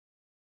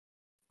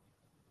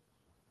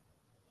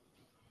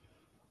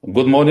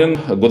Good morning,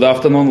 good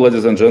afternoon,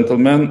 ladies and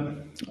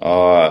gentlemen.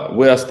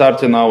 We are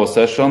starting our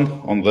session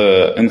on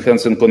the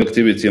enhancing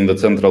connectivity in the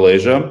Central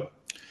Asia.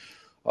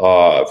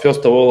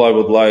 First of all, I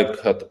would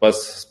like to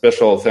pass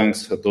special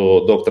thanks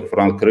to Dr.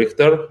 Frank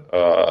Richter,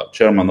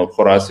 chairman of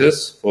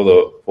Horasis,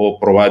 for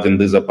providing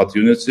this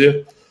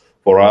opportunity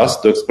for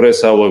us to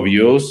express our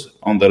views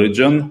on the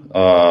region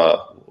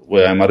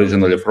where I'm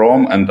originally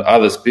from, and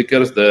other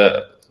speakers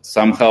that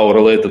somehow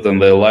related in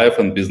their life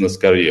and business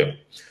career.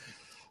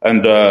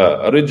 And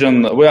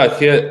region, we are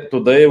here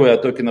today, we are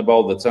talking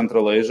about the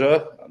Central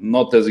Asia,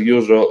 not as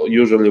usual.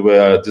 Usually we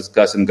are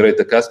discussing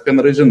Greater Caspian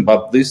region,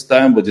 but this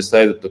time we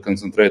decided to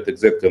concentrate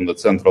exactly on the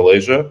Central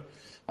Asia,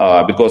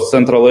 because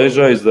Central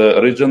Asia is the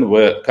region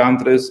where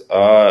countries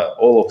are,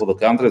 all of the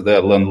countries, they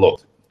are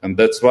landlocked. And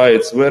that's why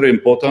it's very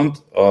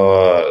important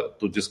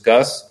to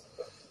discuss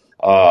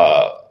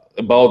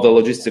about the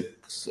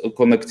logistics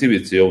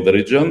connectivity of the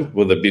region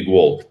with the big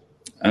world.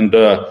 And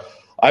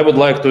I would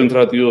like to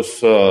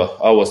introduce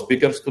our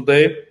speakers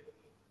today.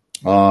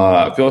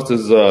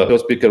 First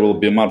speaker will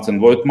be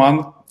Martin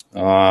Voetmann,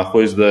 who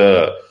is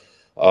the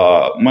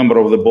member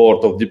of the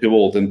board of DP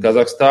World in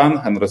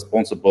Kazakhstan and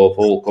responsible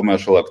for all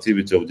commercial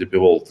activity of DP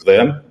World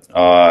there.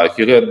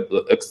 He had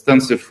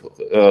extensive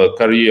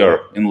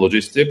career in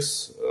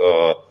logistics.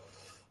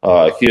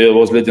 He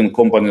was leading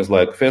companies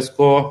like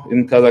FESCO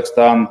in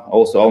Kazakhstan,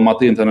 also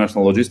Almaty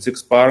International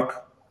Logistics Park,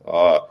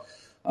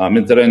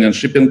 Mediterranean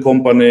Shipping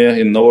Company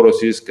in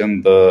Horasis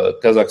and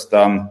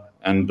Kazakhstan.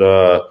 And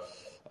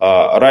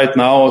right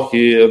now,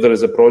 there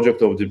is a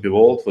project of DP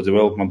World for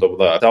development of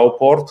the Aftaab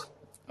port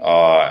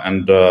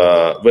and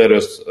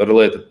various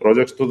related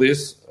projects to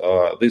this.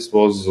 This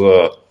was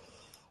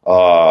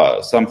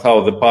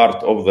somehow the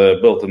part of the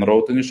Belt and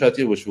Road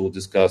Initiative, which we'll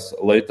discuss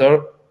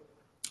later.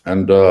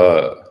 And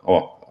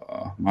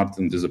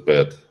Martin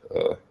disappeared.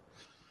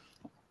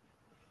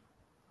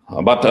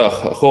 But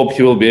hope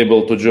he will be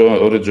able to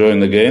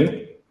rejoin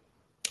again.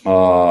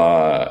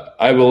 Meanwhile,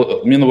 I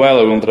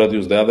will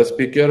introduce the other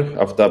speaker,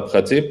 Aftaab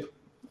Khatib,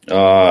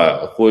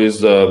 who is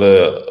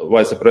the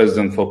Vice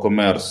President for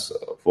Commerce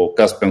for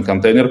Caspian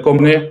Container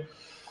Company,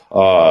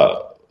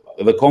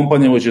 the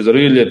company which is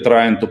really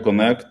trying to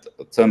connect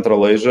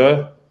Central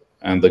Asia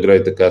and the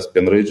Greater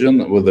Caspian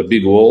region with the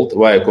big world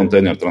via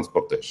container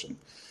transportation.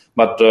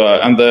 But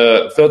and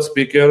the third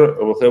speaker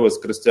we'll have is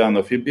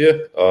Cristiano,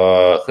 Fibbi,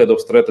 head of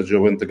strategy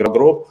of Integral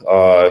Group.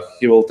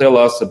 He will tell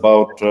us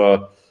about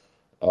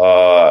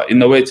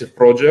innovative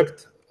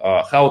project,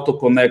 how to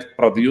connect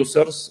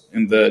producers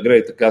in the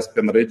Greater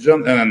Caspian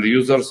region and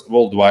users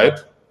worldwide,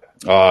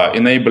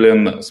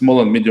 enabling small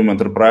and medium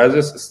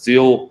enterprises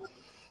still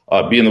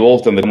be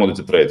involved in the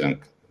commodity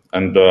trading.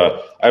 And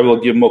I will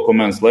give more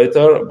comments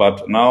later,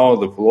 but now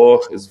the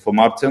floor is for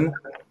Martin.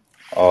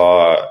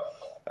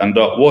 And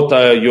what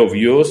are your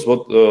views,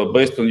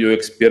 based on your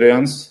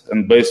experience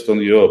and based on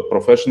your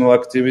professional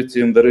activity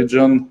in the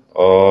region,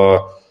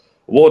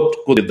 what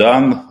could be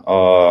done,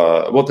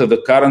 what is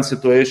the current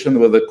situation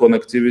with the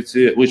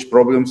connectivity, which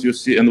problems you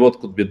see, and what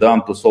could be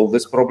done to solve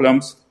these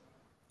problems,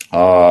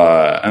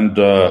 and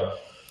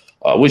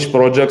which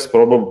projects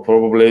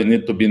probably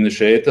need to be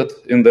initiated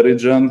in the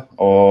region,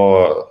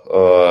 or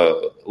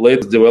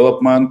latest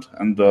development,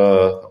 and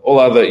all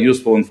other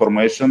useful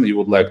information you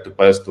would like to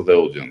pass to the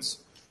audience.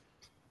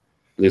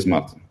 Please,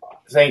 Martin.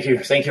 Thank you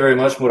very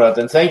much, Murat,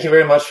 and thank you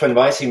very much for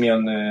inviting me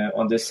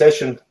on this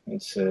session.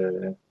 It's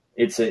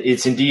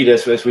indeed,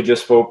 as we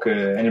just spoke,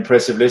 an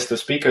impressive list of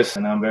speakers,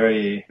 and I'm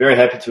very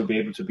happy to be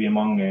able to be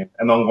among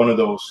one of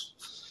those.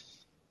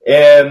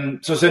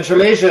 So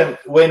Central Asia,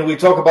 when we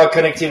talk about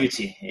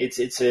connectivity,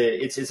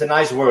 it's a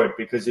nice word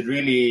because it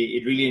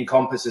really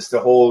encompasses the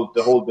whole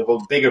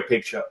bigger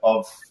picture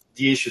of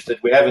the issues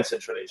that we have in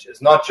Central Asia.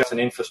 It's not just an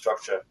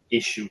infrastructure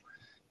issue.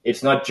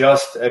 It's not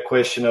just a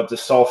question of the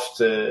soft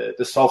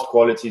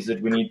qualities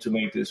that we need to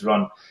make this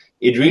run.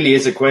 It really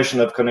is a question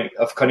of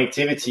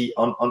connectivity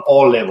on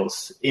all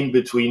levels, in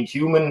between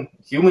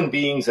human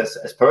beings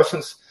as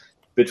persons,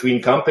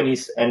 between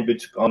companies, and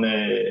on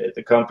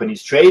the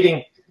companies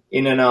trading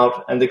in and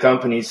out, and the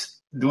companies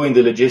doing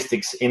the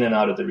logistics in and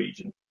out of the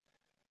region.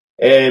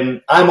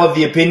 I'm of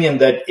the opinion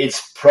that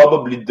it's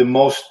probably the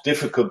most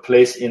difficult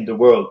place in the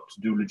world to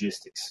do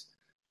logistics.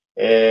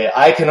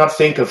 I cannot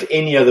think of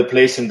any other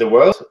place in the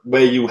world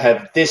where you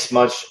have this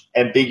much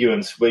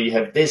ambiguance, where you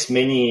have this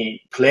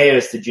many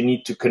players that you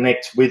need to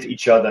connect with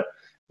each other,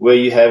 where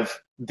you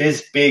have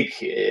this big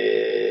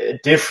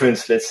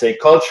difference, let's say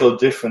cultural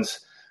difference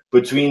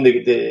between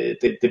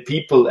the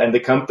people and the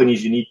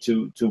companies you need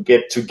to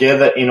get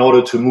together in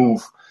order to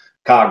move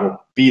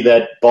cargo, be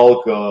that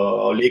bulk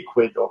or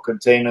liquid or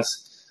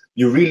containers.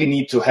 You really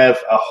need to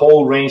have a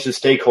whole range of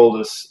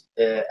stakeholders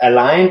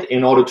aligned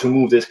in order to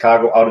move this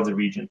cargo out of the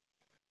region.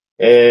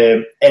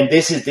 And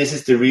this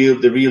is the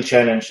real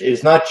challenge.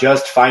 It's not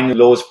just finding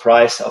the lowest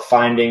price or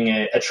finding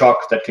a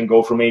truck that can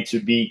go from A to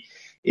B.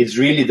 It's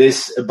really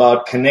this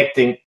about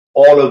connecting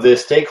all of the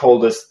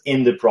stakeholders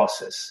in the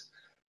process.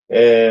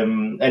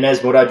 And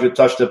as Murat, you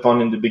touched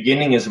upon in the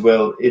beginning as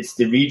well, it's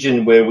the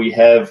region where we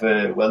have,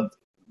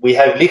 we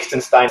have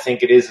Liechtenstein, I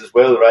think it is as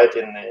well, right,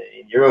 in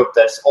Europe,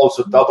 that's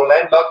also double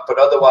landlocked, but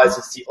otherwise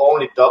it's the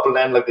only double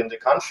landlocked in the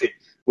country,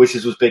 which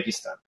is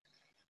Uzbekistan.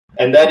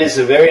 And that is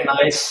a very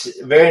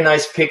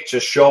nice picture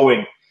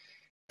showing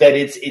that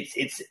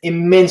it's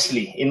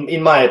immensely,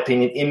 in my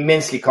opinion,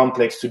 immensely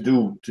complex to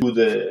do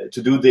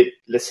the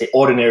let's say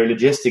ordinary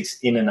logistics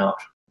in and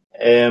out.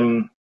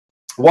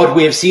 What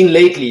we have seen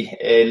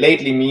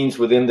lately means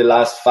within the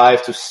last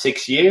 5 to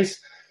 6 years,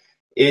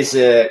 is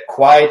a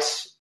quite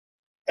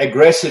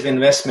aggressive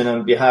investment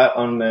on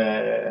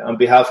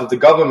behalf of the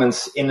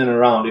governments in and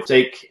around.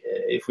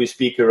 If we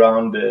speak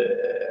around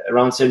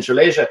Central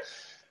Asia,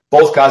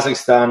 both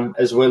Kazakhstan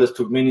as well as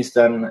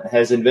Turkmenistan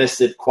has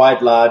invested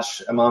quite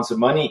large amounts of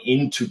money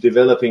into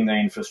developing their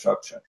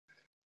infrastructure.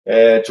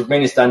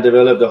 Turkmenistan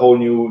developed a whole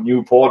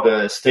new port,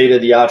 a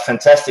state-of-the-art,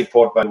 fantastic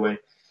port, by the way.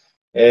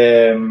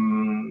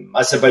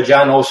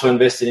 Azerbaijan also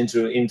invested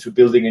into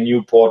building a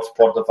new port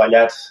of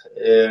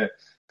FIATA.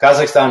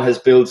 Kazakhstan has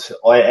built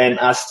and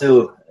are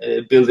still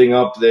building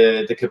up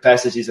the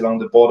capacities along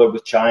the border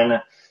with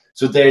China.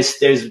 So there's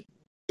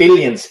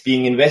billions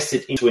being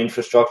invested into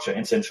infrastructure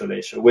in Central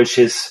Asia, which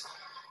is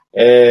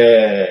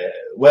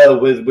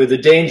with the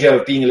danger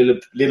of being a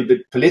little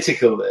bit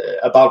political,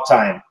 about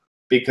time,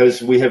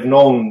 because we have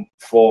known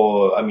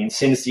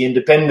since the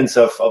independence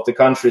of the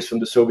countries from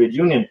the Soviet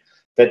Union,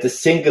 that the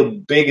single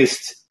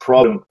biggest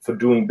problem for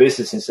doing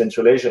business in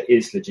Central Asia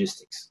is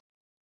logistics.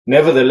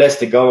 Nevertheless,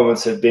 the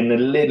governments have been a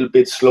little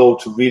bit slow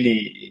to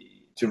really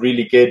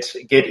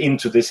get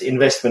into this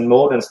investment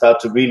mode and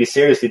start to really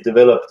seriously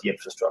develop the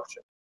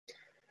infrastructure.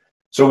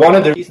 So one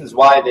of the reasons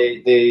why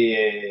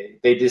they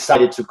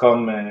decided to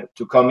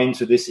come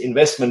into this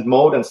investment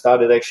mode and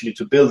started actually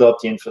to build up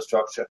the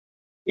infrastructure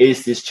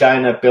is this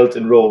China Belt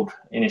and Road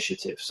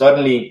initiative.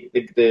 Suddenly,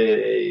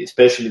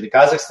 especially the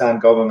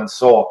Kazakhstan government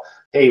saw,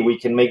 hey, we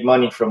can make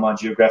money from our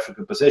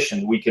geographical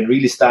position. We can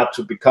really start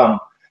to become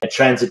a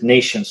transit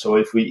nation. So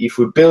if we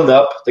build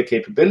up the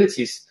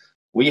capabilities,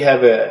 we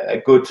have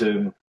a good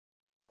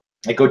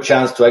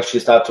chance to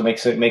actually start to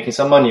making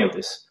some money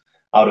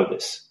out of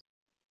this.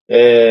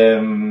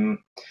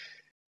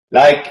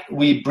 Like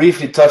we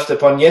briefly touched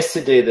upon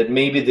yesterday, that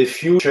maybe the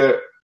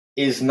future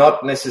is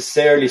not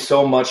necessarily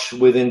so much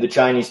within the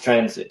Chinese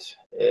transit.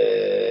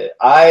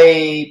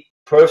 I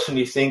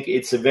personally think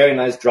it's a very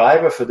nice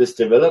driver for this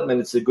development.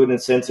 It's a good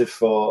incentive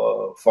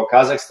for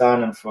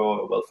Kazakhstan and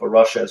for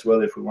Russia as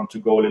well, if we want to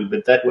go a little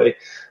bit that way,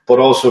 but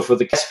also for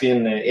the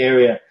Caspian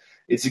area.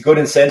 It's a good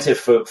incentive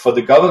for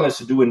the governments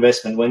to do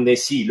investment when they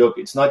see, look,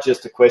 it's not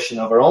just a question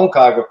of our own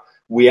cargo.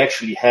 We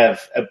actually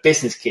have a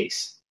business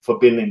case for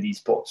building these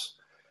ports.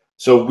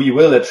 So we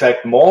will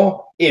attract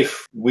more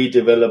if we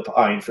develop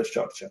our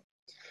infrastructure.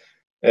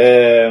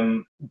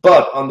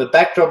 But on the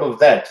backdrop of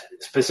that,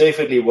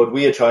 specifically what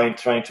we are trying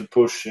to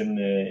push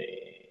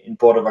in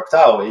Port of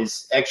Aftaab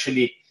is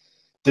actually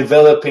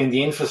developing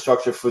the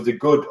infrastructure for the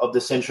good of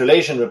the Central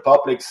Asian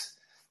republics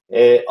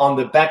on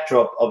the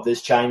backdrop of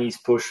this Chinese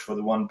push for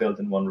the One Belt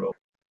and One Road.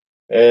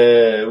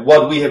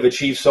 What we have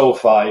achieved so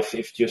far,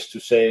 if just to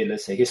say,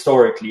 let's say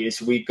historically,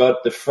 is we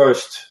got the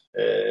first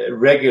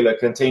regular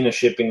container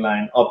shipping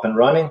line up and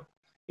running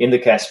in the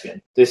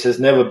Caspian. This has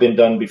never been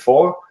done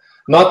before.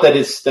 Not that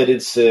it's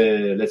let's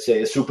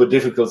say a super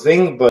difficult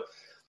thing,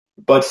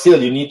 but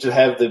still you need to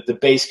have the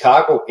base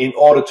cargo in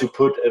order to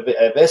put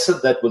a vessel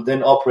that will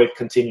then operate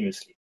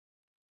continuously.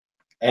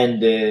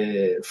 And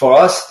for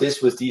us,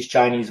 this was these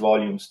Chinese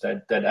volumes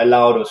that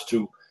allowed us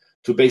to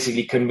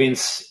basically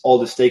convince all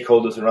the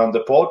stakeholders around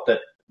the port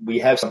that we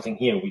have something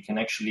here. We can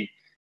actually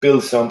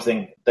build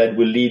something that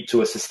will lead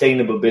to a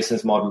sustainable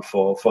business model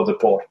for the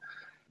port.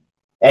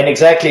 And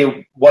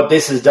exactly what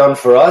this has done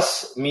for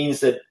us means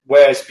that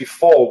whereas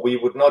before we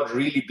would not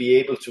really be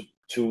able to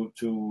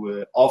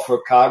offer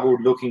cargo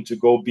looking to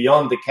go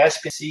beyond the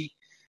Caspian Sea,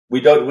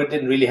 we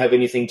didn't really have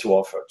anything to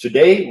offer.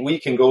 Today, we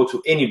can go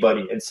to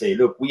anybody and say,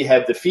 look, we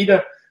have the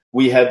feeder,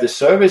 we have the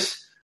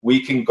service,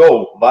 we can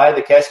go via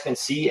the Caspian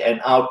Sea and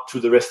out to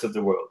the rest of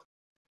the world.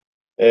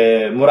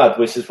 Murat,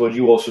 which is what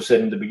you also said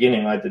in the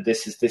beginning, right? That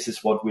this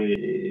is what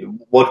we're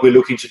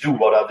looking to do.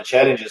 What are the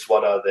challenges?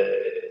 What are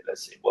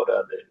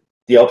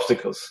the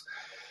obstacles?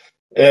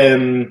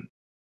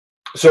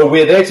 So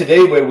we're there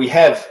today where we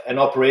have an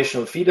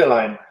operational feeder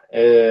line.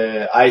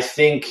 I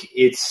think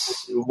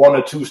it's 1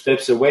 or 2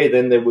 steps away.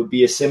 Then there will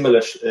be a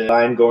similar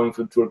line going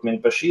from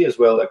Turkmenbashi as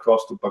well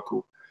across to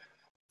Baku.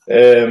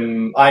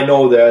 I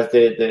know that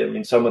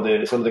some of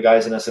the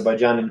guys in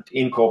Azerbaijan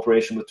in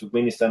cooperation with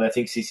Turkmenistan, I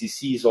think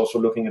CCC is also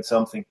looking at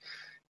something.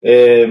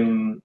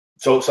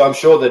 So I'm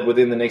sure that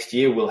within the next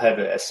year we'll have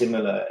a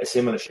similar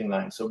shipping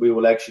line. So we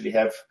will actually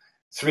have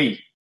 3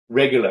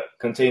 regular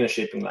container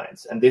shipping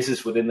lines, and this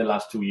is within the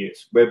last 2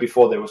 years. Where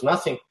before there was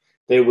nothing,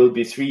 there will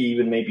be 3,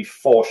 even maybe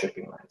 4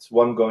 shipping lines.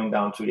 One going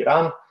down to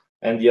Iran,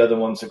 and the other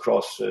ones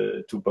across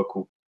to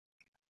Baku.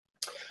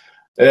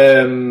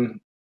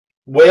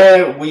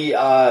 Where we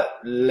are,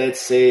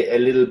 let's say, a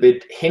little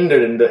bit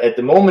hindered at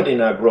the moment in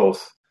our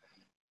growth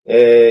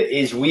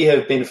is we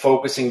have been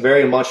focusing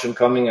very much on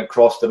coming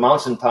across the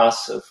mountain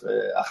pass of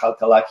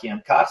Akhalkalaki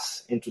and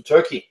Kars into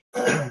Turkey.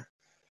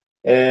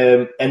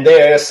 And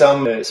there are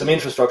some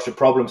infrastructure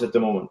problems at the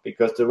moment,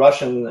 because the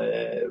Russian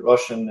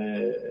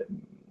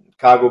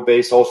cargo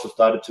base also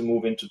started to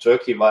move into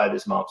Turkey via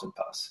this mountain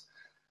pass.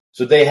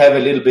 So they have a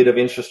little bit of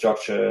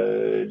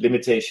infrastructure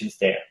limitations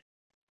there.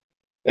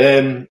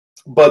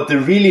 But the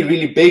really,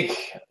 really big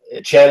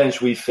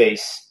challenge we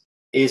face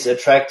is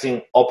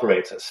attracting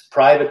operators,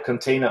 private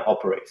container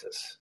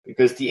operators,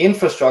 because the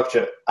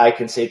infrastructure, I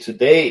can say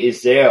today,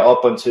 is there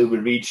up until we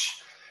reach,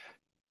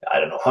 I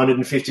don't know,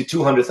 150,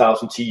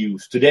 200,000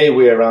 TEUs. Today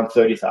we're around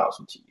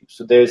 30,000 TEUs.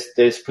 So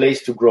there's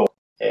place to grow.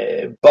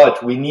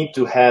 But we need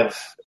to have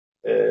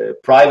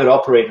private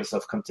operators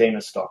of container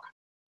stock.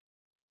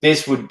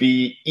 This would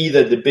be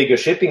either the bigger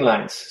shipping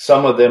lines.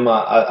 Some of them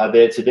are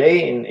there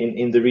today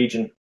in the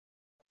region.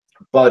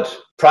 But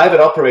private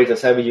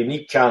operators have a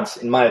unique chance,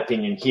 in my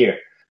opinion, here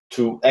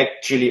to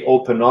actually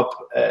open up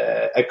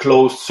a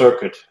closed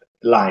circuit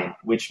line,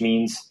 which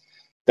means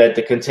that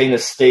the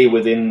containers stay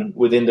within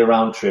the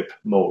round trip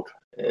mode,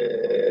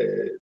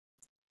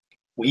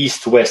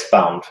 east-west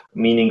bound,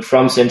 meaning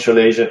from Central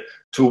Asia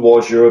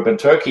towards Europe and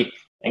Turkey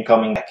and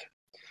coming back,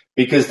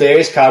 because there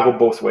is cargo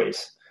both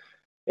ways.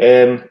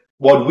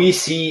 What we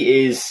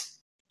see is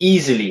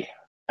easily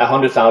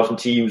 100,000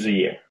 TEUs a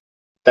year.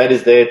 That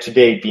is there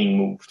today being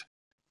moved.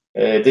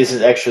 This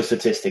is actual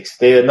statistics.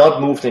 They are not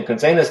moved in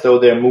containers, though.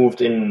 They're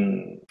moved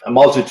in a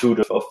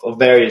multitude of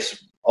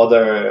various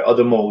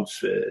other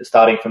modes,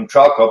 starting from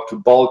truck up to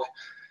bulk,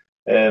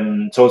 so on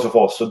and so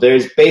forth. So there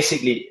is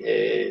basically,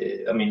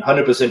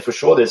 100% for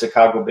sure, there's a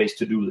cargo base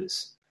to do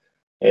this.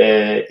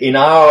 In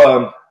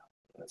our,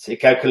 let's say,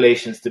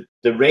 calculations,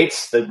 the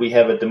rates that we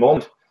have at the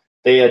moment,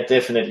 they are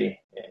definitely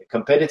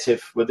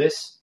competitive with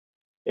this.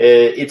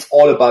 It's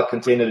all about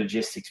container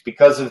logistics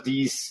because of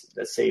these,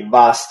 let's say,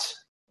 vast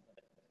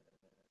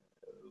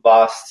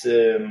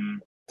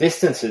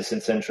distances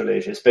in Central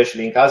Asia,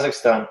 especially in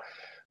Kazakhstan,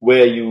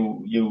 where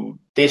you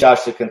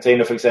discharge the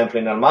container, for example,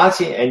 in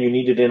Almaty, and you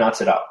need it in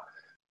Aftaab.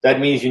 That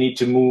means you need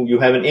to move. You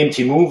have an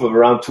empty move of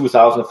around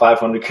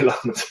 2,500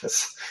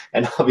 kilometers,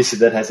 and obviously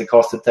that has a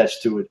cost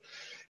attached to it.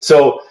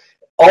 So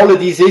all of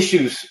these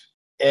issues,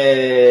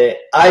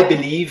 I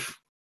believe,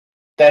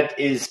 that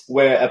is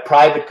where a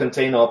private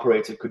container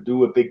operator could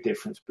do a big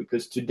difference,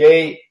 because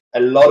today a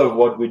lot of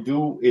what we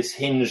do is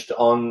hinged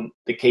on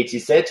the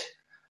KTZ,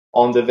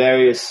 on the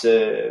various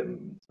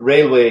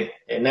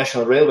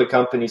national railway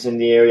companies in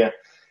the area.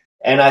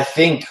 And I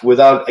think,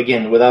 without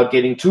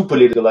getting too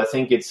political, I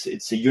think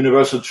it's a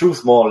universal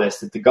truth, more or less,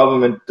 that the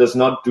government does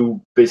not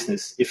do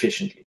business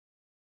efficiently.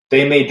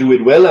 They may do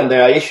it well, and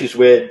there are issues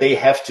where they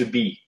have to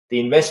be. The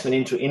investment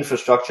into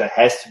infrastructure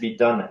has to be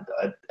done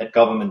at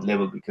government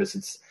level, because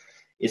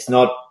it's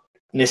not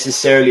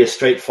necessarily a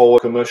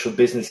straightforward commercial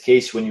business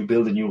case when you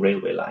build a new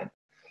railway line.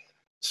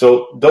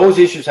 So those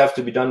issues have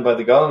to be done by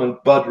the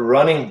government, but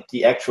running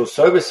the actual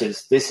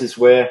services, this is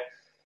where,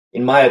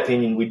 in my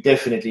opinion, we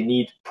definitely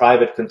need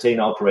private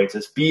container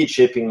operators, be it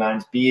shipping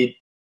lines, be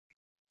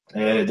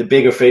it the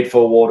bigger freight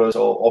forwarders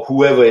or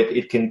whoever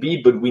it can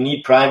be, but we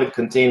need private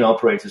container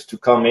operators to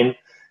come in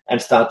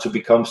and start to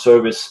become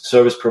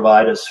service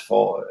providers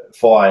for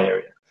our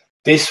area.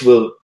 This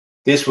will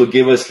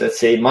give us, let's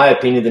say, in my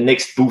opinion, the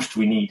next boost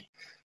we need.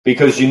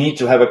 Because you need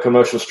to have a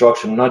commercial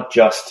structure, not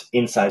just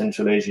inside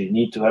Central Asia. You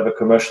need to have a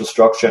commercial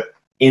structure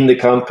in the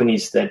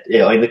companies in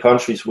the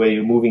countries where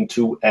you're moving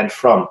to and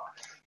from.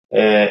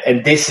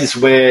 And this is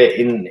where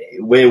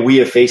we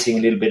are facing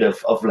a little bit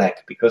of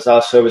lack, because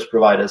our service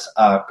providers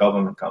are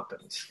government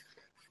companies.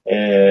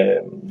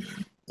 And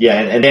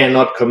they're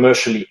not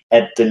commercially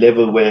at the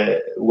level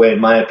where in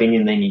my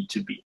opinion, they need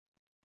to be.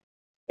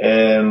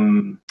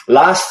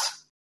 Last,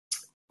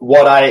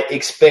 what I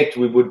expect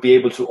we would be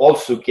able to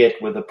also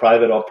get with a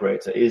private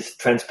operator is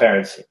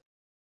transparency.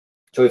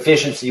 So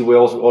efficiency we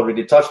also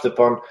already touched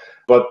upon,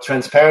 but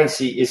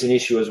transparency is an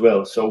issue as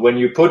well. So when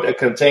you put a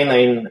container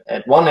in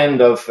at one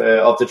end of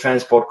the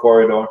transport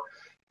corridor,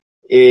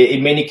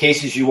 in many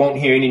cases you won't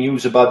hear any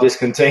news about this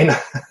container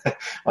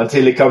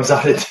until it comes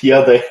out at the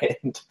other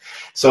end.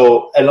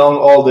 So along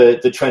all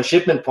the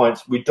transshipment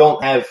points, we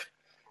don't have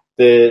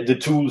the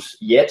tools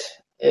yet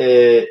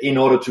in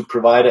order to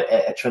provide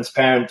a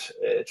transparent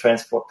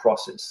transport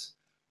process.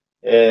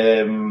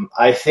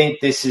 I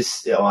think this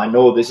is, I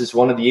know this is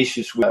one of the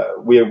issues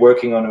we are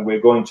working on and we're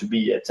going to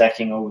be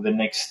attacking over the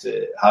next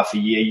half a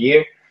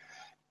year.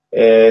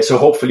 So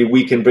hopefully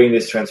we can bring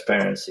this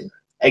transparency.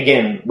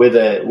 Again, with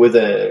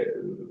a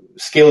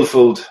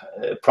skillful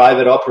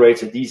private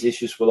operator, these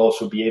issues will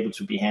also be able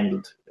to be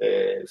handled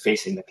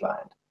facing the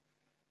client.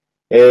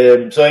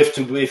 So if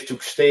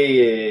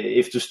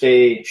to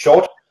stay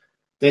short,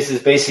 this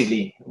is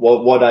basically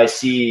what I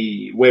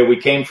see, where we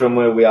came from,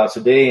 where we are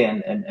today,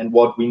 and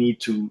what we need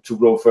to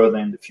grow further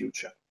in the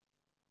future.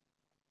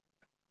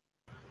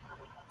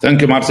 Thank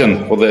you,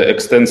 Martin, for the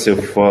extensive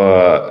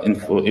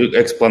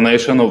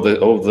explanation of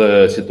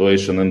the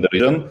situation in the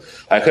region.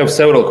 I have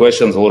several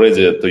questions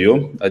already to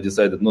you. I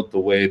decided not to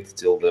wait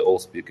till all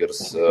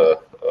speakers'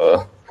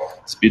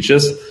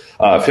 speeches.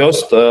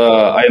 First,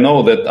 I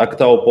know that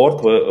Aftaab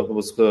Port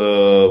was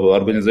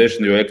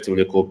organization you're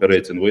actively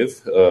cooperating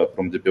with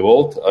from DP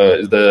World,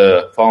 is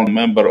the founding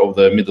member of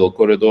the Middle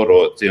Corridor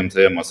or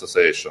TMTM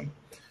Association.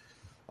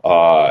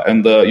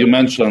 And you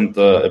mentioned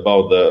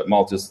about the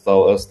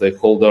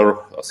multi-stakeholder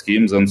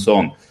schemes and so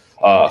on.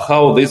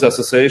 How this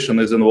association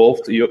is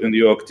involved in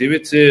your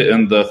activity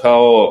and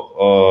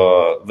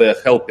how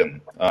they're helping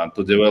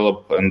to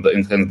develop and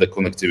enhance the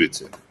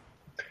connectivity?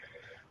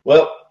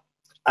 Well,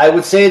 I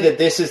would say that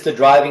this is the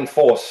driving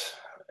force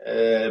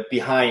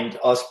behind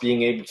us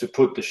being able to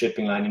put the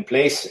shipping line in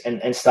place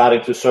and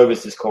starting to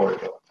service this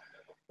corridor.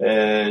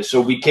 So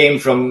we came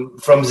from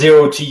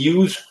 0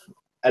 TEUs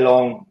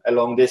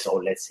along this,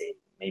 or let's say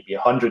maybe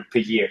 100 per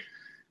year,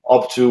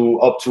 up to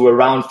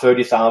around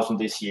 30,000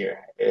 this year.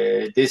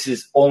 This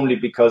is only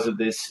because of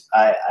this.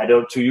 I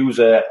don't, to use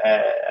a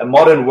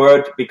modern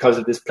word, because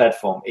of this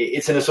platform.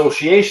 It's an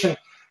association,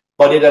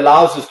 but it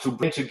allows us to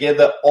bring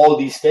together all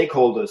these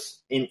stakeholders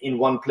in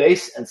one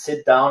place and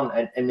sit down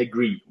and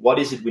agree what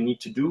is it we need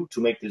to do to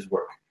make this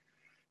work.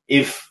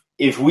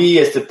 If we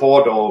as the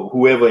port or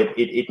whoever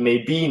it may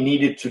be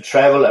needed to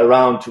travel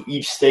around to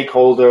each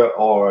stakeholder,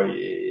 or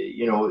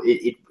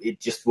it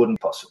just wouldn't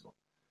be possible.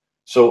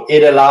 So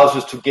it allows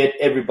us to get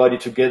everybody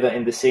together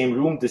in the same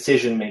room,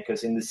 decision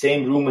makers in the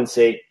same room, and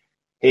say,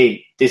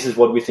 hey, this is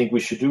what we think we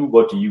should do.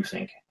 What do you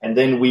think? And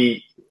then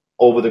we,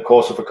 over the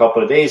course of a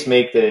couple of days,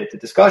 make the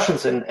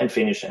discussions and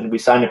finish. And we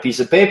sign a piece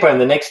of paper, and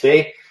the next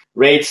day,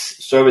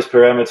 rates, service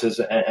parameters,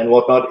 and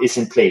whatnot is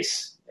in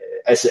place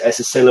as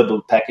a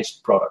sellable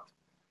packaged product.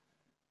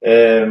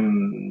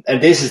 And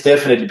this is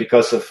definitely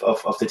because of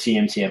the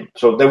TMTM.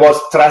 So there was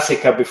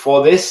Trasica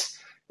before this.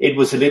 It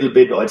was a little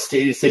bit, or it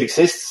still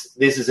exists.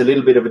 This is a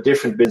little bit of a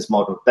different business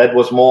model. That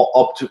was more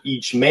up to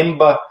each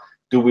member.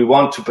 Do we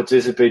want to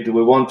participate? Do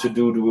we want to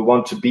do we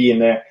want to be in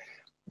there?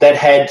 That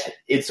had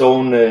its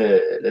own,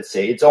 let's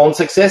say, its own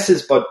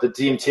successes, but the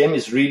TMTM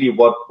is really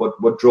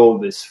what drove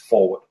this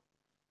forward.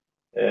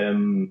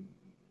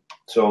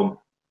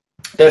 So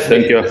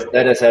definitely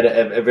that has had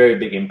a very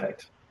big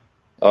impact.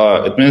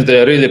 It means they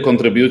are really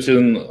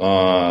contributing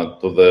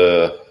to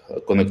the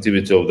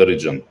connectivity of the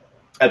region.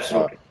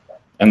 Absolutely.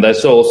 And I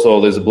saw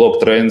also these block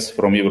trains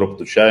from Europe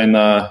to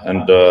China,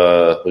 and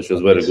which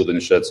was a very good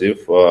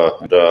initiative.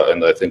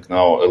 And I think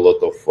now a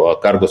lot of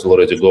cargos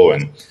already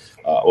going,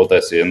 what I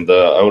see. And I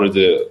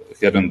already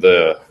hearing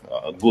the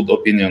good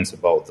opinions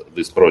about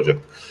this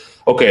project.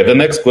 Okay, the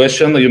next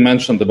question you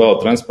mentioned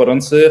about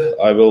transparency.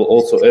 I will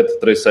also add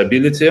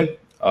traceability.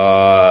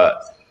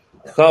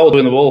 How to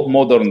involve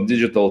modern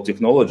digital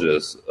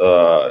technologies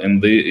in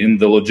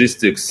the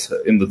logistics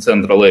in the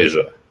Central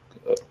Asia?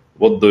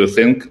 What do you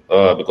think?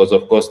 Because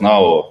of course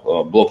now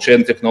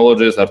blockchain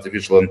technologies,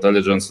 artificial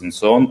intelligence, and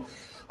so on.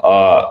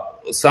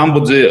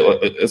 Somebody,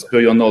 as per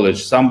your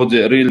knowledge,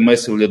 somebody really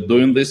massively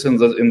doing this in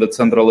the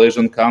Central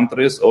Asian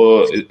countries,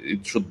 or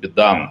it should be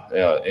done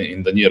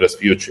in the nearest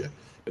future?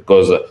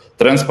 Because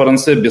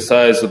transparency,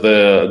 besides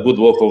the good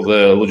work of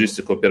the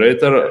logistic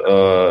operator,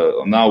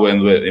 now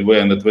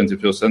we're in the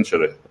 21st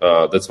century.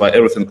 That's why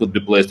everything could be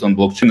placed on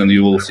blockchain, and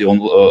you will see on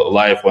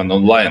live and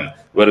online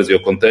where is your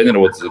container,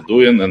 what is it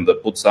doing, and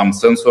put some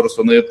sensors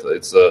on it.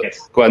 It's a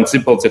quite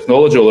simple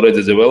technology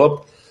already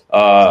developed.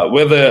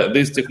 Whether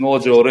this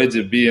technology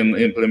already being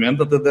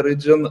implemented in the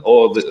region,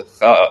 or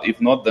if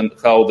not, then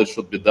how this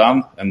should be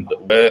done, and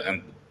where,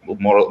 and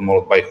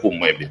more by whom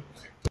maybe.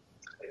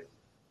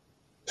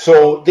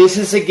 So this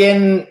is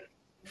again,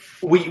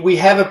 we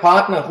have a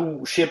partner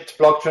who shipped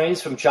block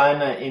trains from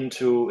China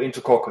into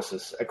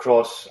Caucasus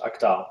across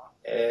Aftaab,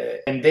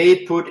 and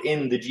they put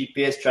in the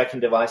GPS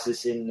tracking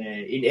devices in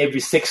every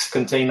 6th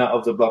container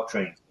of the block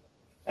train,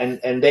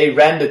 and they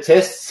ran the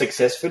tests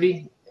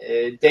successfully.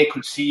 They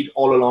could see it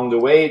all along the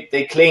way.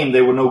 They claim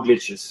there were no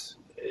glitches.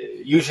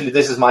 Usually,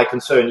 this is my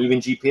concern. Even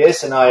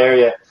GPS in our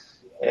area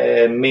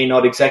may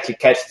not exactly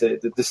catch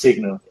the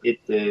signal.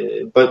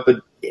 But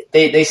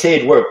they say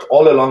it worked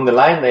all along the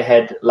line. They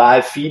had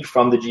live feed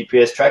from the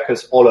GPS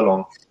trackers all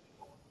along,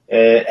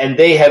 and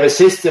they have a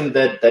system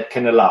that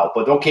can allow.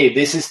 But okay,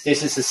 this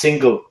is a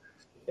single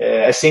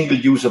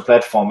user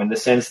platform in the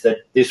sense that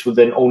this will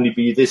then only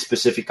be this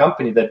specific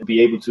company that will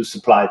be able to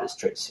supply this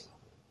tracing.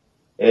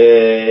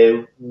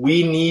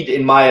 We need,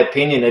 in my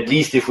opinion, at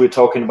least if we're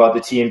talking about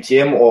the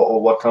TMTM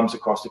or what comes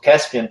across the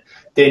Caspian,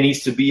 there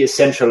needs to be a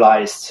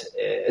centralized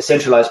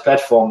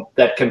platform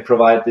that can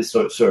provide this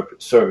sort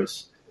of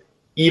service,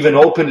 even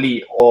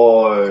openly,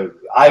 or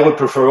I would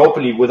prefer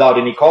openly without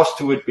any cost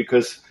to it,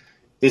 because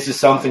this is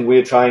something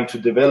we're trying to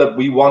develop.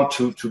 We want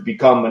to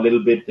become a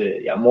little bit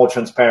more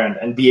transparent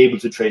and be able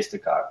to trace the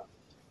cargo.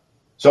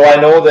 So I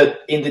know that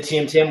in the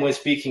TMTM we're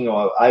speaking,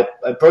 or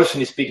I'm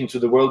personally speaking to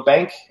the World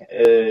Bank.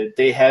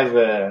 They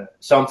have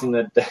something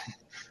that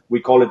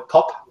we call it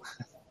POP,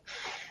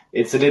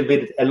 it's a little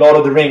bit a Lord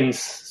of the Rings,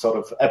 sort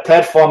of a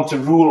platform to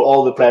rule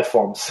all the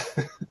platforms.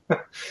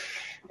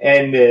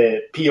 And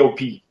POP.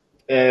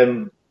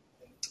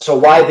 So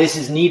why this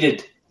is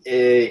needed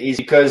is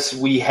because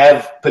we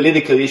have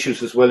political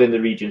issues as well in the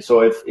region.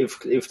 So if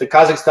the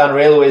Kazakhstan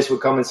Railways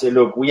would come and say,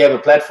 look, we have a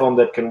platform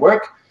that can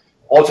work,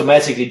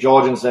 automatically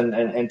Georgians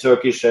and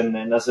Turkish and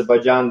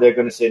Azerbaijan, they're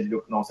going to say,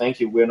 look, no, thank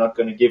you. We're not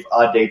going to give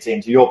our data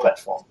into your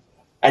platform.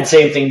 And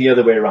same thing the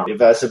other way around.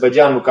 If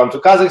Azerbaijan will come to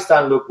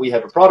Kazakhstan, look, we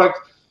have a product.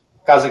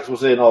 Kazakhs will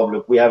say, no,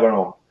 look, we have our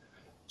own.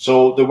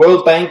 So the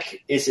World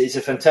Bank is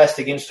a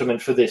fantastic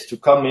instrument for this, to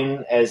come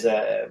in as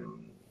a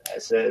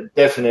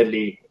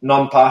definitely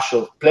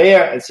non-partial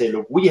player and say,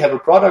 look, we have a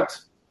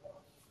product.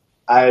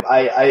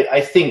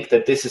 I think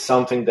that this is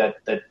something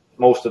that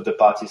most of the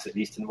parties, at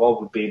least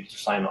involved, would be able to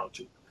sign on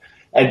to.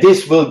 And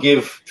this will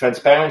give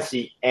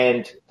transparency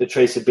and the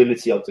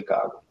traceability of the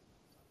cargo.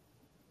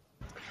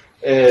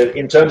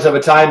 In terms of a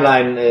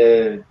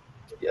timeline,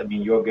 I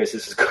mean, your guess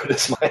is as good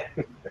as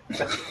mine.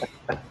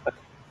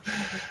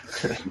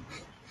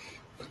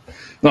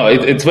 No,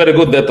 it's very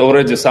good that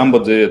already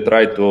somebody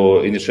tried to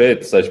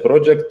initiate such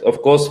project.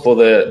 Of course, for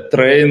the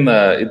train,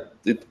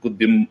 it could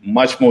be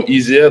much more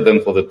easier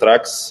than for the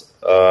trucks,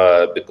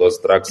 because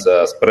trucks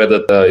are spread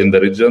in the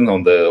region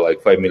on the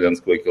 5 million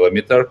square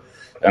kilometer.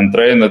 And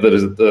train, there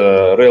is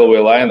the railway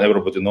line,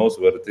 everybody knows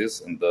where it is.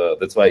 And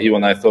that's why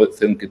even I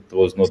think it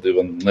was not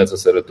even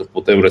necessary to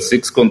put every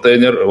 6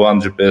 container,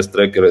 one GPS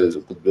tracker,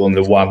 it could be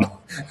only one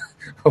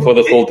for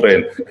the whole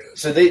train.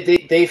 So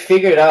they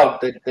figured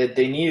out that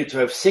they needed to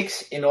have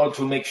 6 in order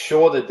to make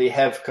sure that they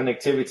have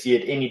connectivity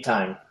at any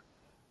time.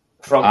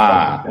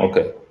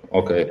 Okay.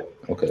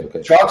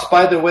 Trucks,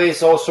 by the way,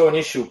 is also an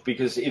issue,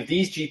 because if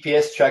these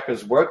GPS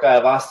trackers work, I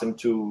have asked them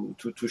to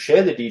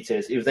share the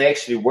details. If they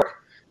actually work,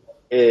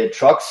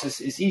 trucks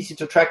is easy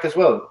to track as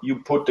well. You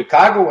put the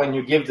cargo and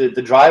you give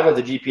the driver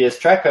the GPS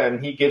tracker,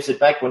 and he gives it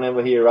back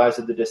whenever he arrives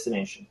at the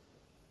destination.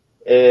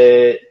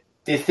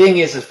 The thing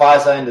is, as far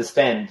as I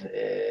understand,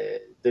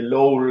 the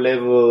low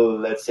level,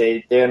 let's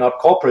say, they're not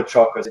corporate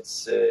truckers.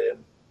 It's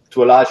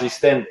to a large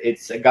extent,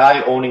 it's a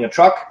guy owning a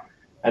truck,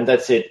 and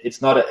that's it.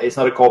 It's not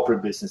a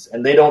corporate business,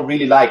 and they don't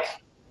really like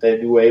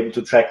that you were able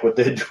to track what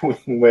they're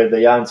doing, where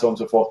they are, and so on and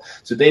so forth.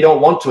 So they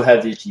don't want to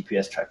have these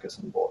GPS trackers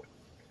on board.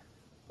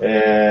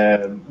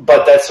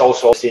 But that's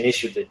also an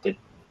issue that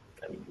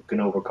you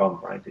can overcome,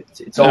 right?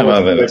 It's always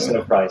a question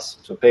of price.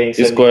 So paying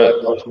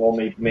 $75 more,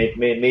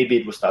 maybe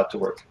it will start to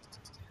work.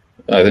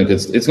 I think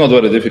it's not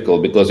very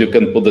difficult, because you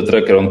can put the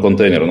tracker on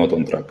container, not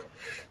on truck,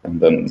 and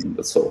then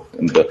that's all.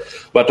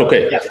 But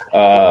okay,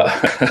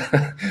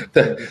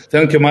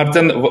 thank you,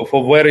 Martin,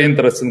 for very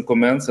interesting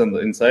comments and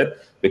insight.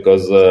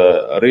 Because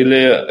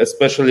really,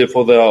 especially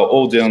for the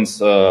audience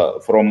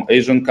from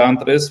Asian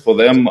countries, for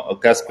them,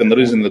 Caspian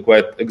region is a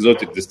quite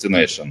exotic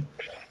destination,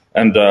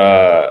 and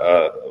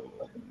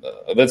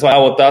that's why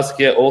our task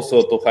here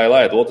also to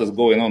highlight what is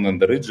going on in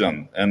the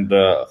region and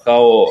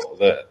how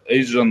the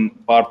Asian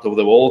part of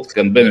the world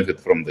can benefit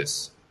from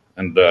this.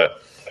 And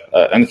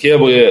here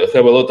we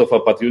have a lot of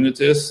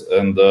opportunities,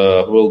 and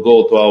we'll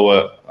go to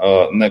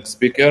our next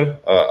speaker,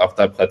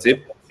 Aftaab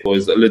Khatib, who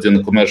is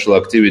leading commercial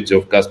activity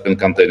of Caspian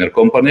Container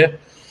Company.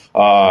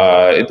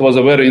 It was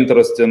a very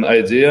interesting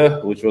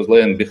idea, which was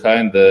laying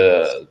behind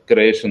the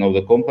creation of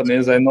the company,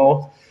 as I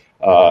know.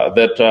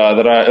 That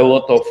there are a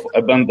lot of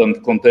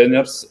abandoned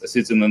containers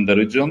sitting in the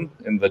region,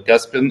 in the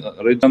Caspian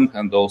region,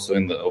 and also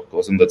in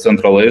the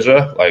Central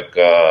Asia,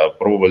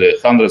 probably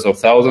hundreds of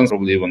thousands,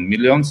 probably even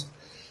millions,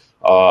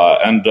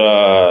 and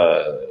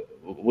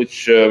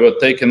which were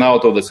taken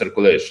out of the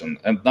circulation.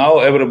 And now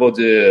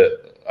everybody,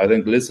 I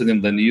think,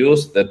 listening the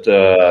news that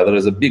there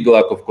is a big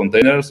lack of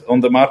containers on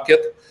the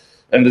market.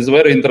 And it's a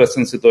very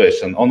interesting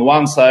situation. On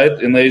one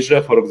side, in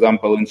Asia, for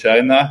example, in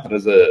China, there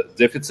is a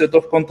deficit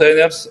of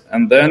containers,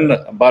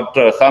 but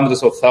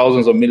hundreds of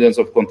thousands of millions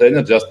of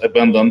containers just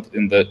abandoned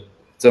in the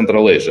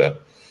Central Asia.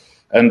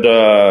 And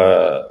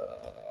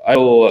I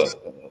will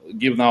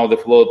give now the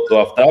floor to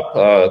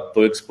Aftaab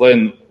to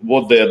explain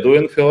what they are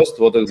doing first,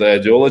 what is the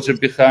ideology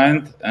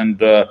behind, and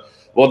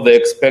what they're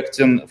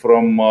expecting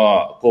from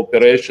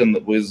cooperation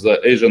with the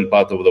Asian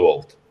part of the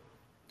world.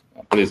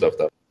 Please,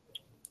 Aftaab.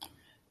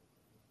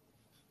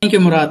 Thank you,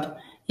 Murad.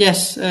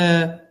 Yes,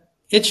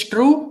 it's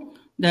true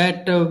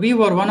that we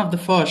were one of the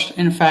first,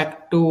 in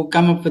fact, to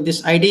come up with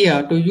this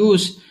idea to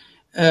use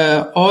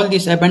all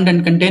these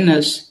abandoned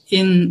containers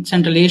in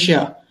Central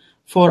Asia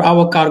for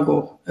our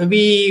cargo.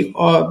 We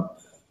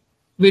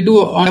do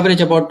on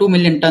average about 2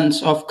 million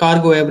tons of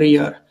cargo every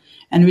year.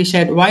 And we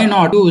said, why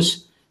not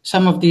use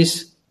some of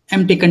these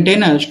empty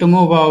containers to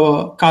move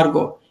our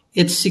cargo?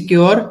 It's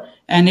secure,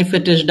 and if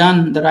it is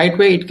done the right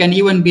way, it can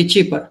even be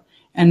cheaper.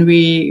 And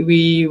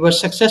we were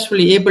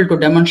successfully able to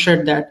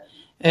demonstrate that.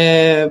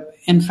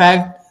 In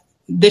fact,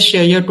 this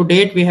year to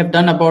date, we have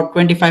done about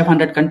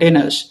 2,500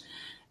 containers.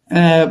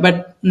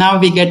 But now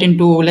we get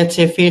into, let's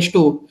say, phase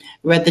 2,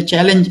 where the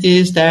challenge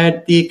is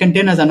that the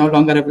containers are no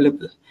longer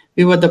available.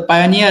 We were the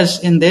pioneers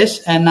in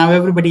this, and now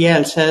everybody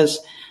else has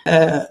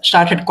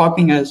started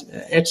copying us.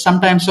 It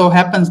sometimes so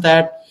happens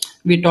that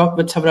we talk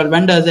with several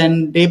vendors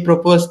and they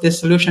propose this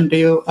solution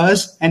to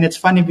us, and it's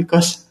funny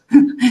because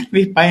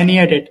we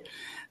pioneered it.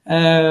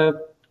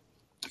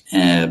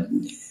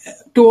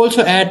 To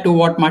also add to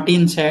what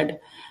Martin said,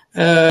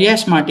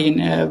 yes,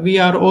 Martin, we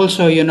are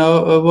also,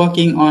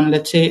 working on,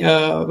 let's say,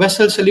 a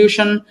vessel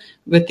solution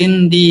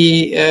within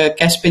the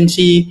Caspian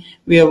Sea.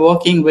 We are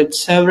working with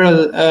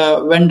several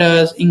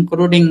vendors,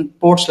 including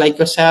ports like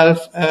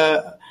yourself,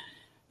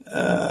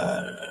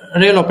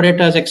 rail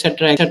operators,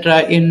 etc.,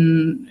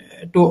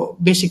 to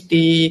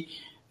basically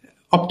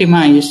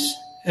optimize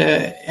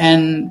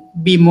and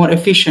be more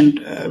efficient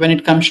when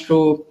it comes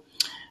to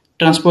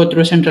transport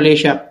through Central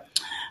Asia.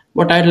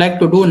 What I'd like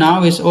to do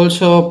now is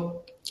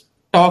also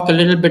talk a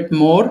little bit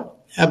more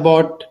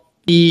about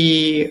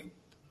the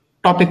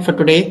topic for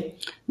today,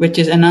 which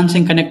is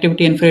enhancing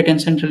connectivity and freight in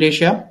Central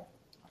Asia.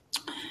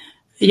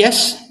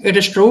 Yes, it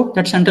is true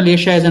that Central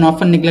Asia is an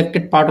often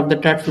neglected part of the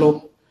trade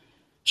flow.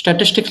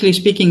 Statistically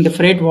speaking, the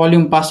freight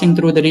volume passing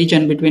through the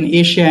region between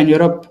Asia and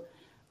Europe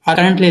are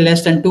currently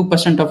less than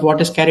 2% of what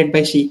is carried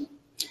by sea.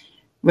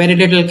 Very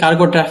little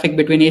cargo traffic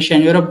between Asia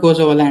and Europe goes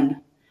over land,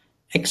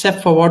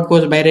 except for what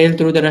goes by rail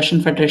through the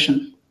Russian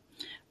Federation.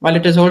 While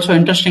it is also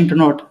interesting to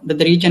note that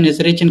the region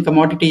is rich in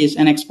commodities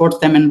and exports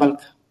them in bulk.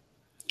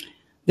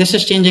 This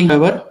is changing,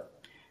 however.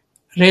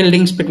 Rail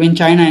links between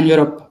China and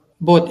Europe,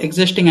 both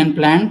existing and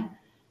planned,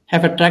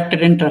 have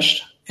attracted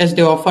interest as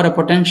they offer a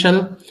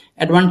potential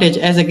advantage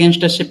as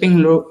against a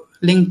shipping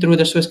link through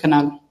the Suez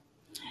Canal.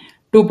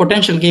 Two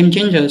potential game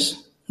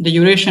changers, the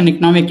Eurasian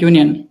Economic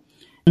Union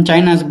and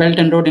China's Belt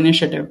and Road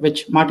Initiative,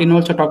 which Martin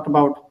also talked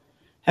about,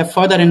 have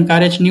further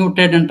encouraged new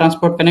trade and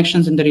transport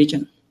connections in the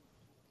region.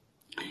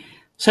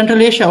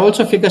 Central Asia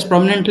also figures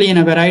prominently in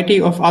a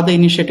variety of other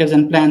initiatives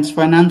and plans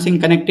for enhancing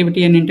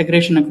connectivity and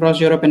integration across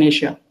Europe and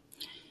Asia.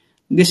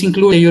 This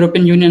includes the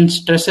European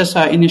Union's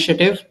Tresessa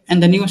initiative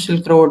and the New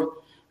Silk Road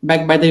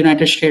backed by the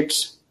United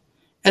States,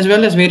 as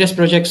well as various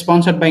projects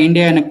sponsored by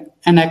India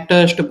and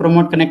actors to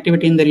promote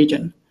connectivity in the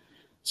region,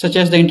 such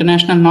as the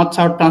International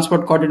North-South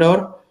Transport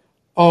Corridor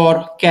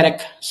or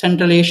CAREC,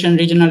 Central Asian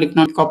Regional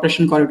Economic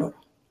Cooperation Corridor.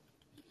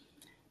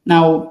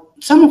 Now,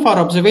 some of our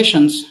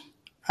observations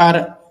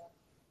are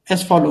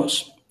as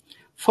follows.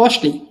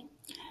 Firstly,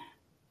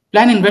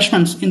 planned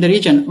investments in the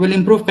region will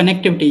improve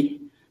connectivity,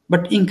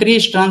 but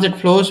increased transit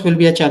flows will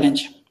be a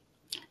challenge.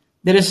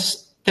 There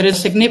is a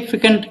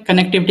significant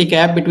connectivity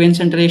gap between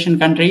Central Asian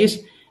countries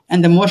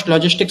and the most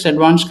logistics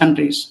advanced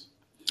countries.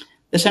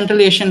 The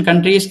Central Asian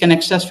countries can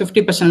access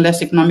 50%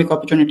 less economic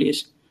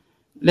opportunities,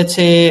 let's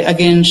say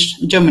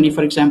against Germany,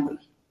 for example.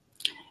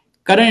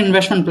 Current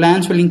investment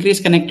plans will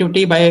increase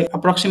connectivity by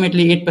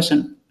approximately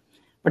 8%,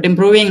 but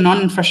improving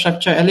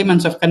non-infrastructure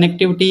elements of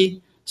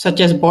connectivity, such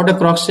as border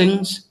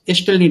crossings, is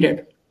still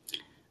needed.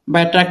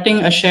 By attracting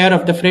a share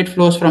of the freight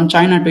flows from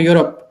China to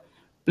Europe,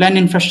 planned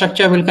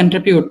infrastructure will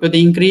contribute to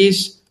the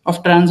increase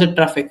of transit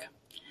traffic.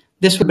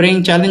 This will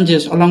bring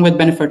challenges along with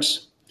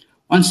benefits.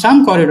 On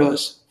some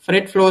corridors,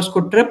 freight flows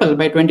could triple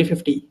by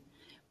 2050,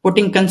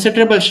 putting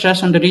considerable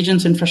stress on the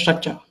region's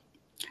infrastructure.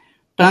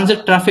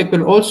 Transit traffic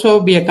will also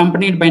be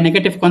accompanied by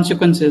negative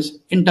consequences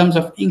in terms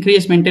of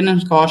increased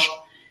maintenance cost,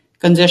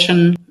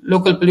 congestion,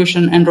 local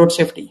pollution, and road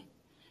safety,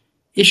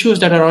 issues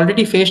that are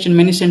already faced in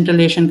many Central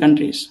Asian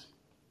countries.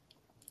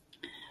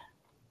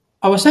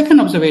 Our second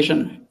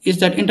observation is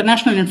that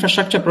international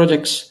infrastructure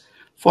projects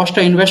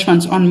foster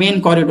investments on main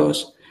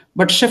corridors,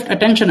 but shift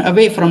attention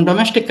away from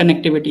domestic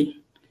connectivity.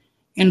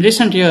 In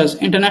recent years,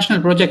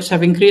 international projects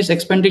have increased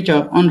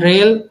expenditure on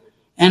rail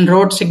and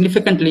roads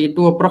significantly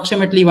to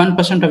approximately 1%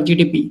 of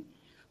GDP,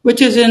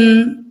 which is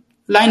in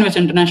line with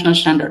international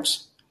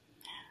standards.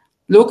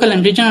 Local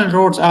and regional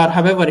roads are,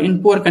 however,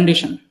 in poor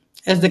condition,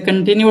 as the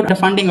continued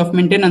underfunding of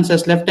maintenance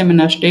has left them in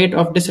a state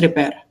of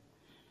disrepair.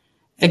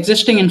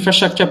 Existing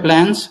infrastructure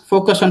plans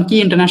focus on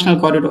key international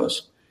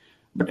corridors,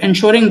 but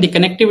ensuring the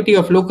connectivity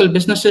of local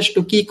businesses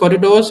to key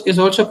corridors is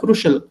also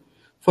crucial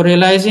for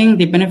realizing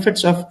the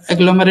benefits of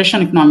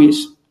agglomeration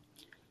economies.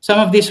 Some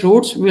of these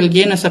routes will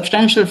gain a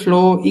substantial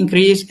flow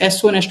increase as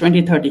soon as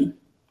 2030.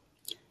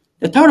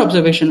 The third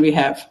observation we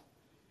have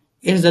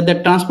is that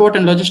the transport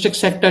and logistics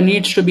sector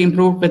needs to be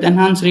improved with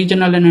enhanced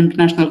regional and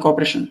international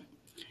cooperation.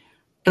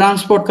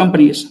 Transport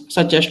companies,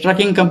 such as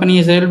trucking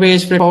companies,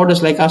 railways, freight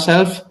forwarders like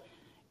ourselves,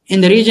 in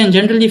the region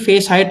generally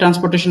face high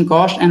transportation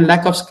costs and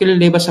lack of skilled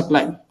labor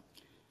supply.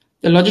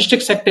 The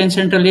logistics sector in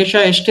Central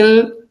Asia is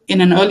still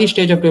in an early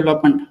stage of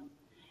development,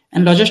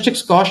 and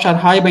logistics costs are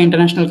high by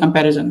international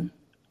comparison.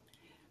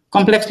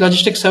 Complex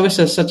logistics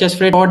services such as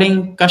freight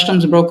forwarding,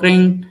 customs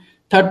brokering,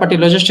 third-party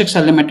logistics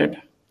are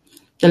limited.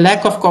 The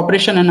lack of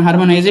cooperation and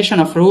harmonization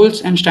of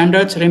rules and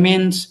standards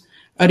remains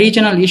a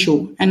regional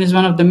issue and is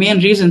one of the main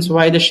reasons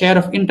why the share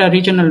of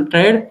inter-regional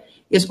trade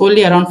is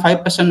only around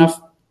 5% of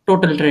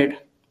total trade.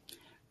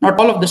 Not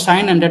all of the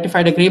signed and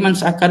ratified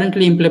agreements are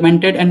currently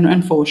implemented and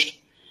enforced,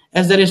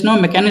 as there is no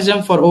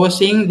mechanism for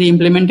overseeing the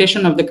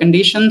implementation of the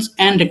conditions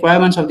and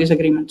requirements of these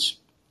agreements.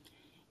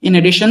 In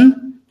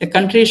addition, the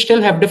countries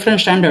still have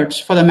different standards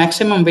for the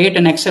maximum weight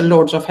and axle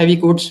loads of heavy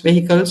goods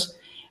vehicles,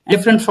 and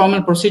different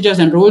formal procedures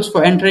and rules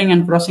for entering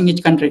and crossing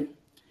each country,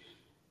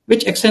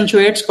 which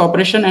accentuates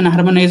cooperation and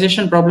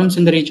harmonization problems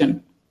in the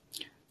region.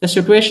 The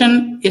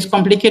situation is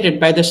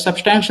complicated by the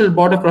substantial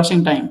border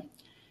crossing time,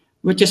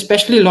 which is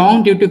especially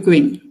long due to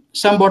queuing.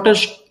 Some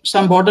borders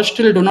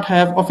still do not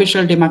have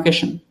official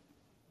demarcation.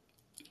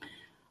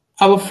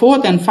 Our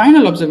fourth and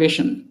final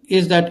observation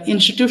is that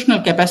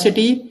institutional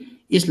capacity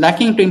is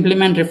lacking to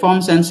implement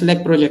reforms and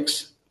select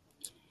projects.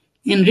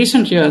 In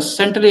recent years,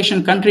 Central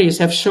Asian countries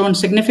have shown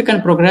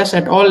significant progress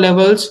at all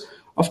levels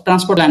of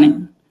transport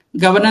planning,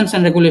 governance,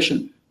 and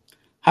regulation.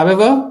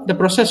 However, the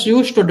process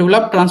used to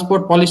develop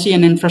transport policy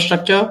and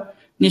infrastructure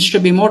needs to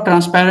be more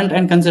transparent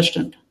and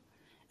consistent,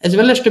 as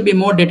well as to be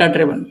more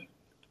data-driven.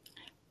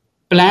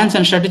 Plans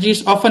and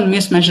strategies often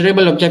miss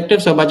measurable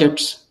objectives or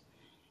budgets.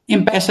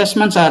 Impact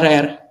assessments are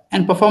rare,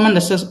 and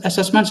performance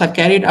assessments are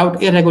carried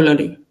out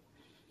irregularly.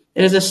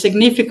 There is a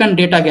significant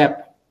data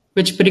gap,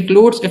 which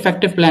precludes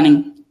effective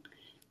planning.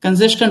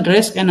 Consistent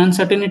risk and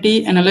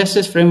uncertainty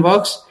analysis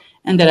frameworks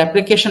and their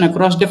application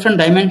across different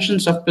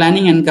dimensions of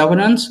planning and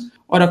governance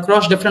or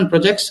across different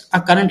projects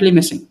are currently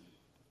missing.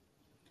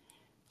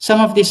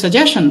 Some of these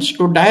suggestions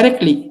to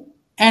directly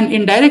and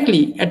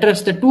indirectly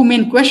address the two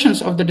main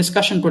questions of the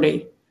discussion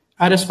today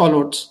are as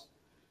follows.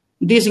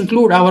 These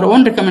include our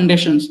own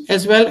recommendations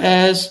as well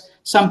as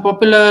some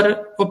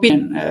popular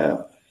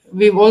opinion.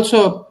 We've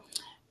also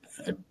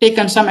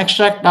taken some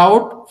extract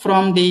out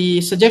from the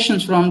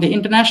suggestions from the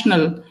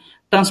International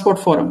Transport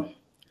Forum.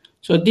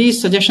 So these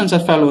suggestions are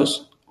as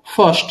follows.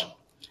 First,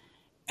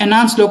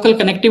 enhance local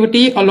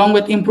connectivity along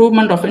with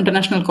improvement of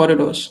international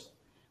corridors.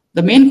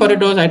 The main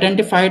corridors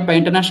identified by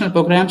international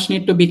programs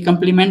need to be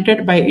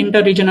complemented by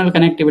inter-regional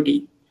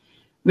connectivity.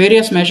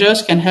 Various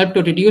measures can help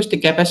to reduce the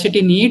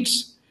capacity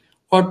needs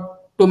or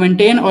to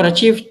maintain or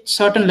achieve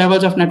certain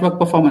levels of network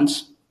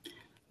performance.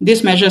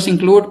 These measures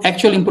include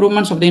actual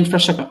improvements of the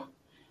infrastructure.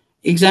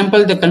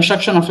 Example, the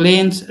construction of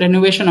lanes,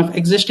 renovation of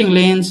existing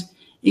lanes,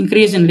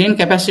 increase in lane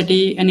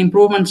capacity, and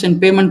improvements in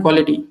payment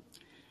quality,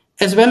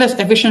 as well as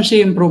efficiency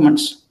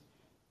improvements.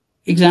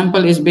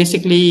 Example is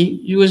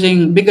basically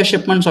using bigger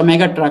shipments or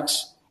mega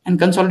trucks and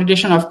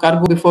consolidation of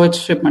cargo before its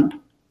shipment.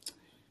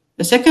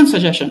 The second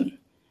suggestion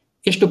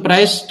is to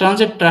price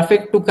transit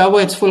traffic to cover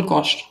its full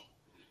cost.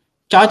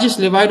 Charges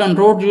levied on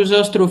road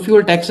users through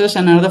fuel taxes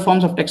and other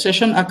forms of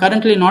taxation are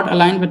currently not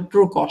aligned with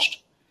true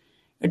cost.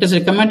 It is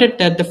recommended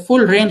that the full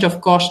range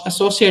of costs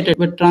associated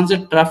with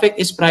transit traffic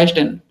is priced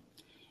in.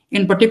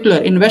 In particular,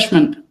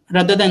 investment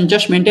rather than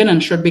just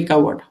maintenance should be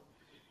covered.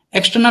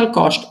 External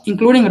cost,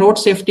 including road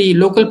safety,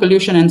 local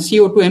pollution, and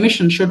CO2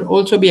 emissions should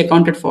also be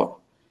accounted for.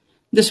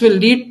 This will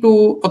lead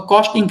to a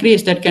cost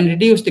increase that can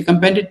reduce the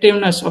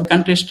competitiveness of the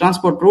country's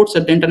transport routes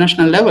at the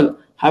international level.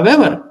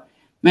 However,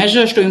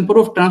 measures to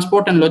improve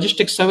transport and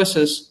logistics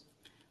services,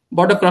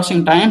 border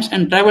crossing times,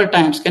 and travel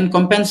times can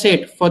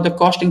compensate for the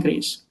cost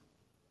increase.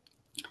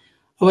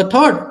 Our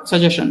third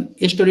suggestion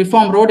is to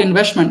reform road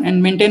investment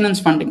and maintenance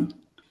funding.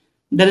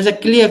 There is a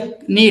clear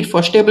need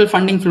for stable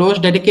funding flows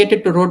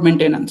dedicated to road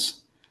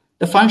maintenance.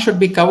 The fund should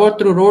be covered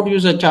through road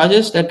user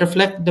charges that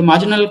reflect the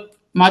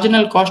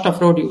marginal cost of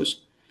road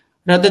use,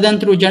 rather than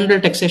through general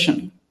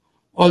taxation.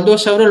 Although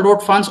several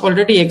road funds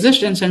already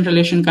exist in Central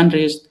Asian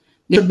countries,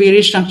 they should be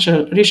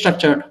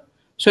restructured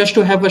so as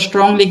to have a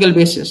strong legal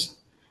basis,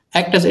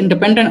 act as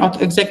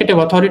independent executive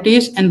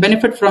authorities, and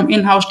benefit from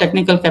in-house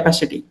technical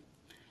capacity.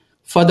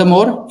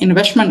 Furthermore,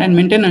 investment and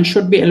maintenance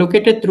should be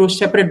allocated through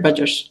separate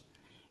budgets.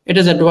 It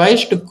is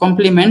advised to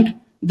complement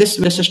this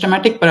with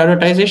systematic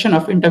prioritization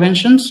of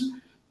interventions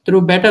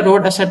through better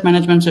road asset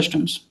management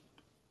systems.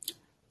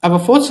 Our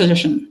fourth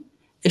suggestion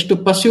is to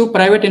pursue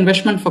private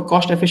investment for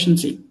cost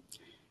efficiency.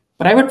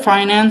 Private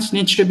finance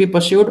needs to be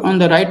pursued on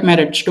the right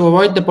merits to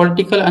avoid the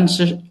political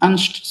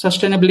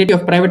unsustainability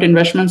of private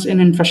investments in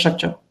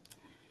infrastructure.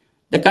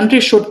 The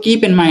country should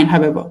keep in mind,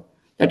 however,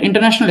 that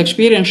international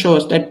experience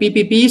shows that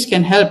PPPs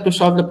can help to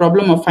solve the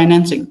problem of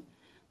financing,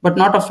 but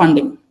not of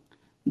funding.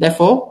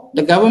 Therefore,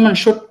 the government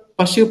should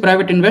pursue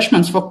private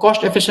investments for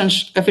cost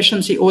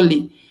efficiency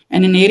only,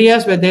 and in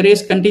areas where there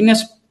is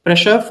continuous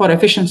pressure for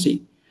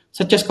efficiency,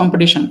 such as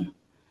competition.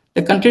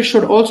 The country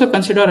should also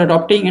consider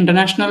adopting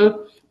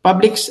international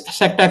public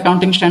sector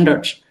accounting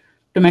standards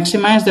to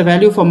maximize the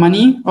value for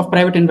money of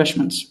private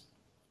investments.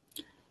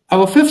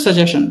 Our fifth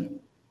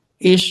suggestion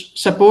is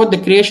support the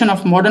creation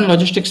of modern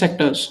logistics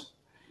sectors.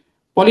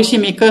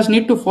 Policymakers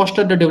need to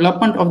foster the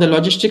development of the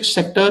logistics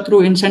sector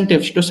through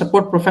incentives to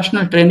support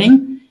professional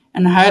training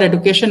and higher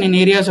education in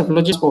areas of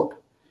logistics,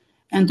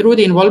 and through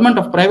the involvement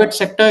of private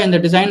sector in the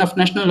design of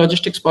national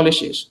logistics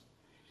policies.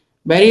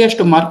 Barriers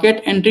to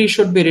market entry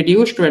should be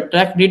reduced to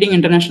attract leading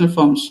international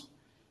firms.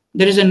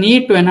 There is a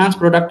need to enhance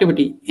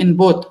productivity in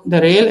both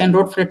the rail and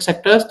road freight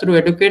sectors through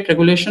adequate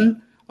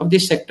regulation of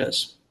these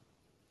sectors.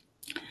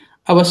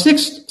 Our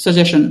sixth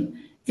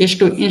suggestion is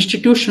to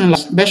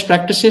institutionalize best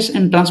practices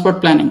in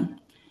transport planning.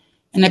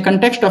 In a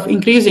context of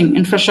increasing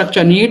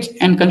infrastructure needs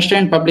and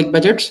constrained public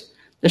budgets,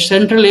 the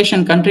Central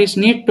Asian countries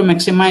need to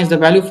maximize the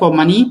value for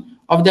money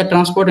of their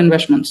transport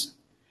investments.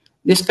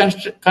 These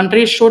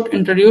countries should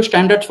introduce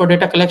standards for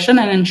data collection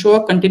and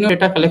ensure continued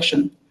data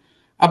collection,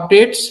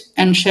 updates,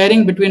 and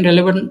sharing between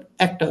relevant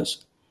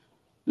actors.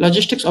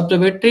 Logistics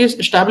observatories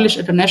established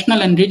at a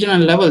national and regional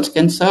levels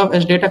can serve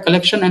as data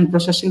collection and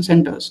processing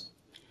centers.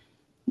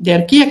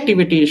 Their key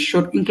activities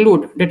should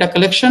include data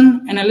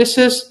collection,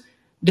 analysis,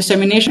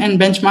 dissemination, and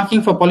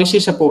benchmarking for policy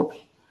support.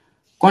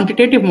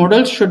 Quantitative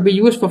models should be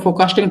used for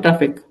forecasting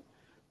traffic.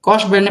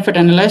 Cost-benefit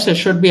analysis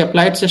should be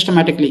applied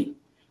systematically,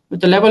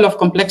 with the level of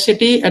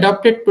complexity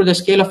adapted to the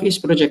scale of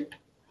each project.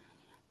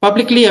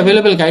 Publicly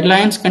available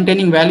guidelines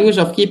containing values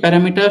of key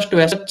parameters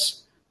to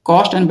assets,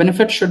 cost, and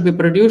benefits should be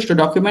produced to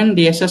document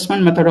the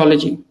assessment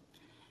methodology.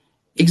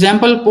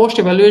 Example,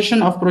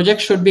 post-evaluation of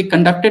projects should be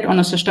conducted on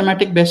a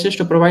systematic basis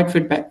to provide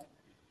feedback.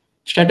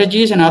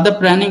 Strategies and other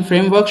planning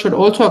frameworks should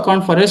also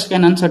account for risk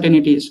and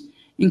uncertainties,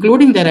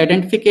 including their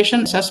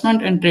identification,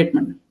 assessment, and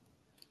treatment.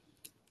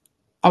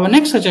 Our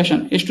next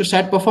suggestion is to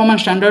set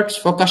performance standards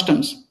for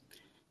customs.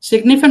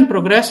 Significant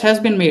progress has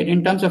been made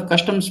in terms of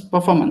customs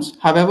performance.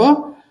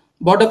 However,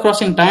 border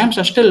crossing times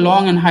are still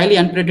long and highly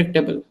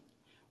unpredictable.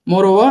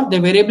 Moreover, the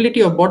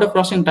variability of border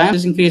crossing times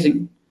is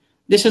increasing.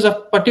 This is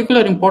of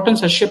particular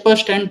importance as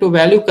shippers tend to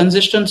value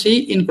consistency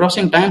in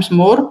crossing times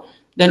more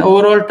than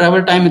overall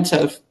travel time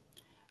itself.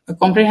 A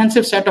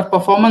comprehensive set of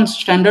performance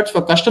standards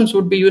for customs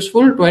would be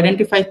useful to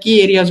identify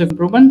key areas of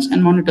improvements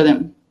and monitor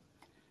them.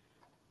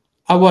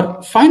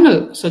 Our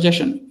final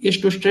suggestion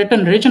is to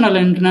strengthen regional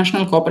and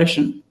international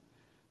cooperation.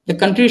 The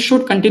countries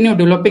should continue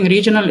developing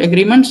regional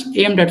agreements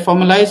aimed at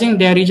formalizing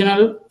their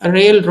regional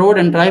rail, road,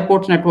 and dry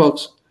port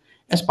networks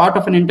as part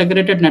of an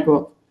integrated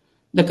network.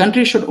 The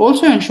countries should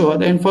also ensure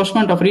the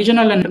enforcement of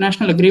regional and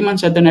international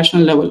agreements at the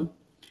national level.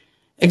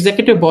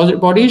 Executive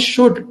bodies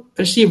should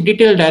receive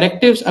detailed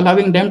directives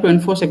allowing them to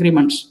enforce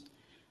agreements.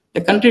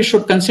 The countries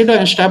should consider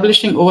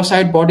establishing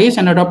oversight bodies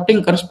and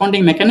adopting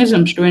corresponding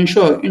mechanisms to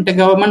ensure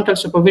intergovernmental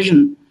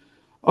supervision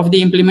of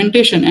the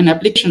implementation and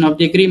application of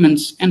the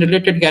agreements and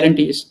related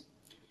guarantees.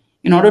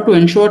 In order to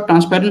ensure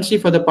transparency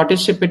for the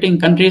participating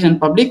countries and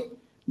public,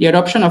 the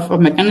adoption of a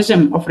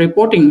mechanism of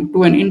reporting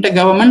to an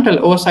intergovernmental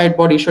oversight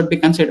body should be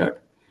considered.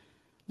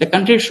 The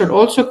countries should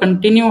also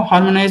continue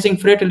harmonizing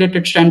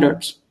freight-related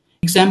standards.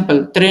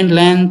 Example, train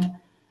length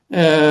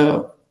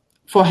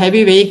for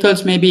heavy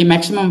vehicles may be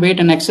maximum weight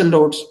and axle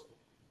loads,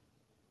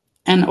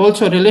 and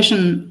also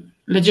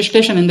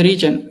legislation in the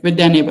region with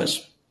their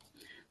neighbors.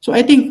 So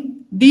I think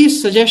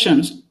these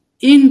suggestions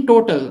in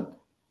total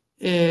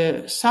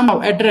somehow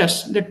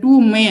address the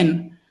two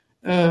main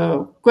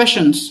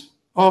questions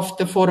of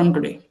the forum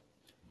today,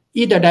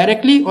 either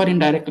directly or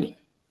indirectly.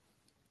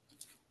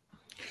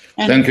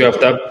 Thank you,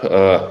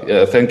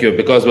 Aftaab. Thank you,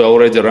 because we're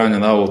already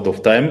running out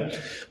of time.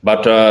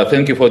 But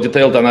thank you for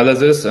detailed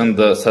analysis and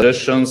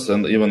suggestions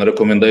and even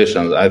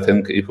recommendations. I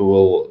think if we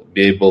will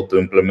be able to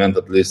implement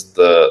at least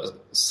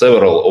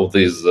several of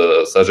these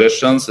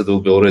suggestions, it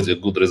will be already a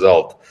good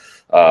result.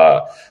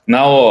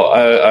 Now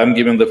I'm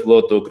giving the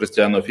floor to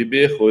Cristiano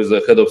Fibbi, who is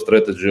the head of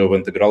strategy of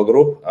Integral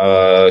Group.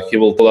 He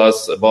will tell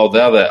us about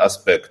the other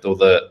aspect of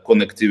the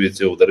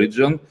connectivity of the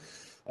region.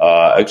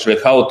 Actually,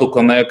 how to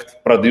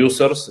connect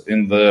producers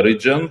in the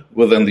region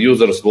with end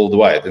users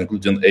worldwide,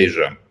 including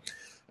Asia.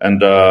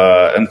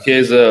 And he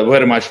is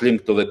very much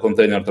linked to the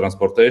container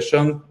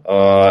transportation.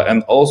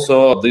 And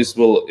also this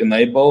will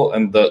enable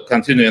and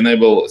continue to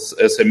enable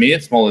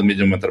SME, small and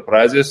medium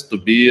enterprises, to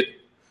be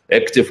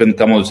active in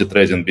commodity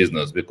trading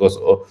business, because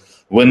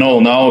we know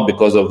now,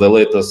 because of the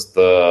latest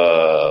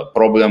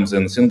problems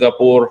in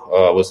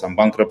Singapore with some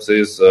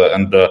bankruptcies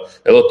and a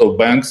lot of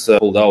banks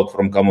pulled out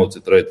from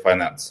commodity trade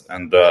finance.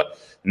 And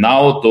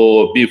now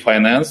to be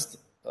financed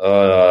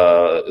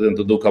and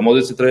to do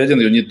commodity trading,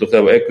 you need to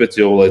have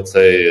equity of, let's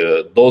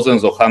say,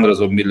 dozens or hundreds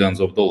of millions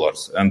of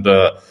dollars. And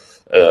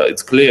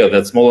it's clear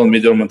that small and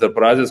medium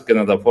enterprises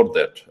cannot afford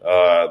that.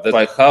 That's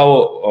why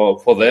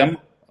how for them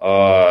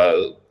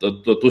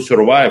to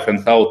survive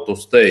and how to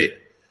stay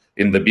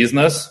in the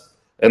business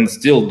and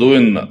still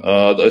do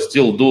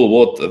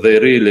what they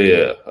really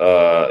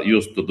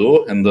used to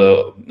do,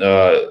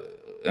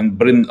 and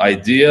bring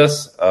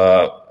ideas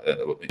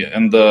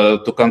and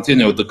to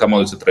continue with the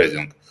commodity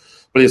trading.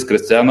 Please,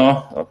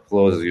 Cristiano,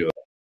 floor is yours.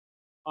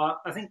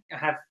 I think I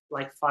have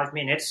like 5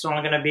 minutes, so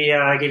I'm going to be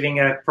giving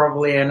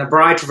probably an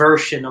abridged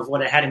version of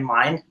what I had in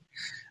mind.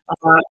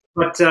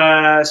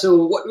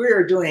 So what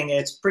we're doing,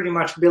 it's pretty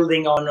much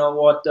building on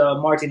what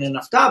Martin and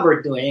Aftaab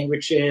are doing,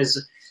 which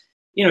is,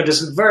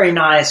 this very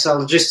nice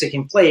logistic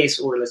in place,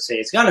 or let's say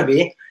it's going to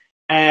be,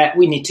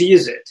 we need to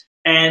use it.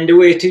 And the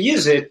way to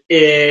use it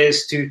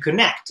is to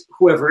connect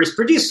whoever is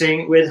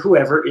producing with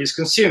whoever is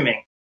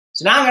consuming.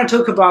 So now I'm going to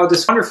talk about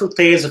this wonderful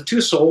tales of two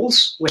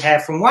souls. We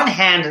have from one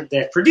hand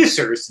the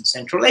producers in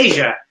Central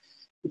Asia,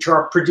 which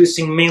are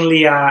producing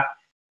mainly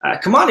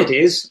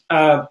commodities,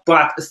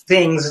 but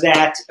things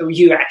that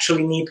you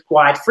actually need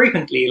quite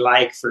frequently,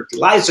 like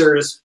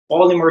fertilizers,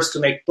 polymers to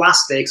make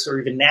plastics, or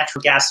even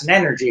natural gas and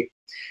energy.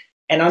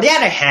 And on the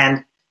other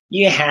hand,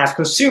 you have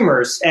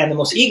consumers, and the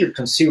most eager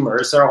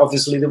consumers are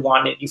obviously the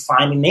one that you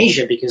find in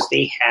Asia because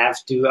they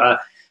have to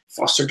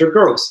foster their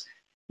growth.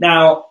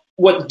 Now,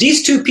 what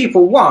these two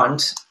people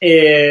want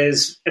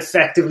is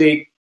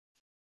effectively,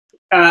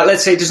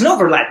 let's say there's an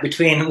overlap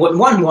between what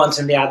one wants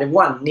and the other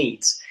one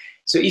needs.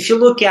 So if you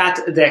look at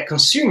the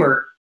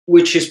consumer,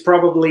 which is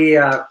probably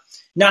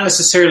not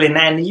necessarily an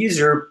end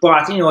user,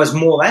 but a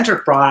small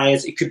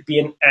enterprise, it could be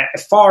a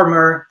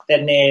farmer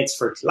that needs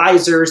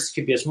fertilizers, it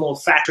could be a small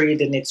factory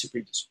that needs to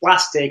produce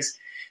plastics.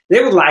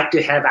 They would like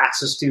to have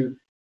access to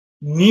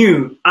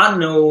new,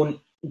 unknown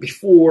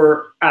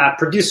before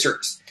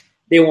producers.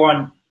 They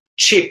want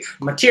cheap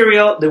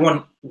material, they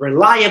want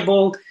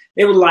reliable,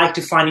 they would like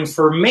to find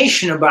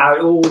information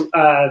about all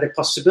the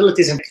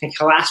possibilities and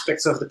technical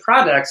aspects of the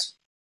products,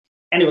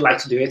 and they would like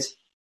to do it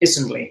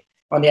instantly.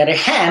 On the other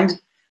hand,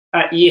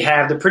 you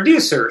have the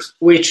producers,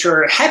 which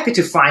are happy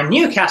to find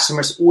new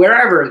customers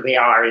wherever they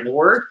are in the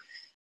world,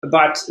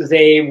 but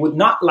they would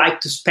not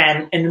like to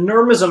spend an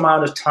enormous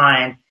amount of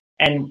time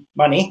and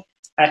money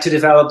to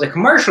develop the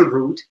commercial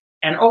route.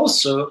 And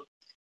also,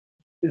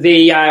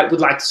 they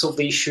would like to solve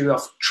the issue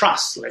of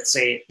trust, let's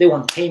say. They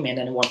want payment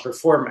and they want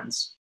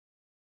performance.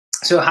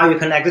 So how you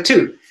connect the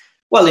two?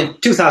 Well, in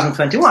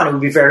 2021, it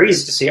would be very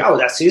easy to say, oh,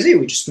 that's easy.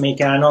 We just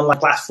make an online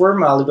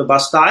platform, Alibaba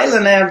style,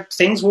 and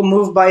things will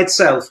move by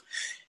itself.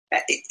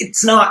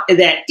 It's not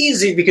that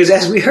easy because,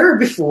 as we heard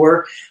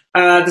before,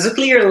 there's a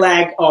clear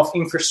lack of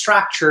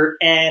infrastructure.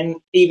 And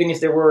even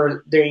if there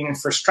were the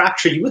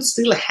infrastructure, you would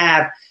still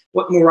have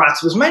what Murat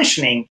was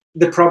mentioning,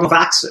 the problem of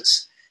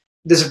access.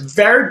 There's a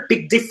very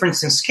big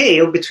difference in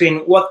scale between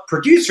what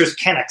producers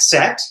can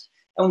accept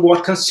and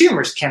what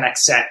consumers can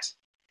accept.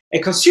 A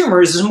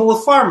consumer is a small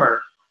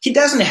farmer. He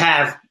doesn't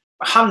have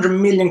 100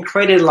 million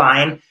credit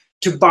line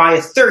to buy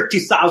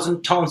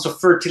 30,000 tons of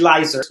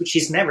fertilizers, which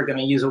he's never going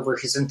to use over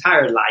his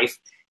entire life.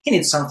 He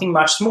needs something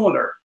much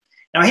smaller.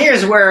 Now,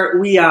 here's where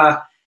we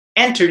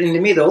entered in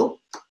the middle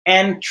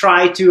and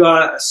try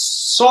to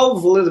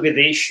solve a little bit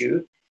the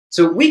issue.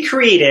 So we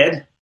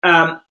created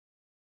a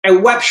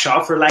web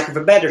shop, for lack of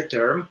a better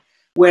term,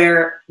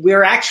 where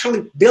we're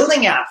actually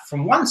building up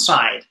from one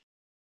side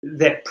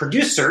the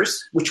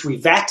producers, which we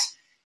vet,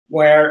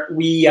 where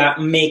we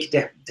make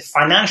the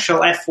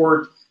financial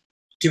effort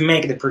to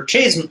make the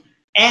purchase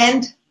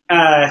and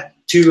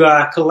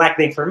to collect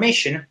the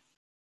information.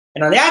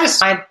 And on the other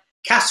side,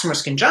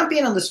 customers can jump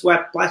in on this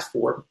web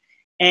platform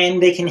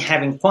and they can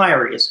have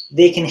inquiries.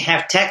 They can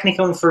have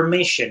technical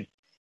information.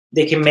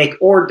 They can make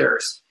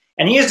orders.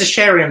 And here's the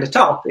cherry on the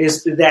top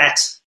is that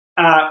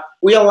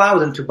we allow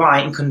them to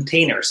buy in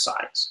container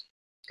size.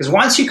 Because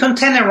once you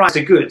containerize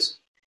the goods,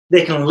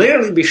 they can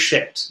literally be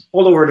shipped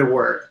all over the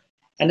world.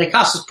 And the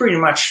cost is pretty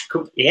much,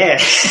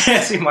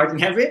 see Martin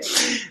happy.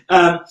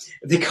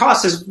 The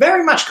cost is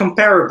very much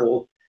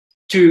comparable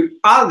to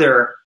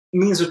other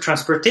means of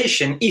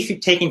transportation if you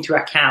take into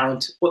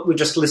account what we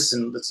just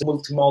listened, the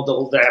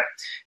multimodal,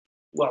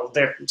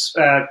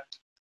 the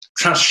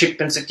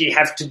transshipments that you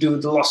have to do,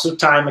 the loss of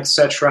time,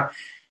 etc.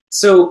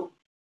 So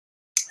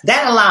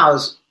that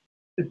allows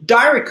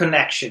direct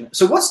connection.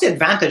 So what's the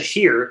advantage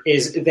here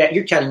is that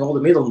you're cutting all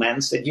the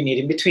middlemen that you need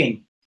in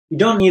between. You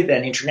don't need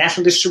an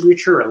international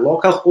distributor, a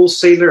local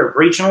wholesaler, a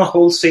regional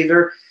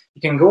wholesaler.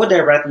 You can go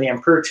directly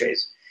and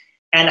purchase.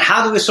 And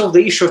how do we solve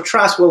the issue of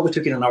trust? Well, we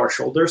took it on our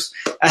shoulders.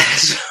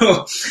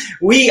 So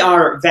we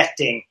are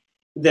vetting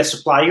the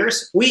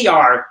suppliers. We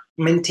are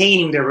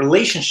maintaining the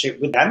relationship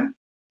with them.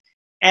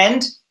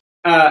 And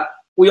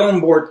we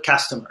onboard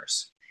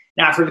customers.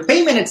 Now, for the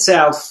payment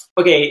itself,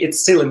 okay, it's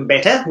still in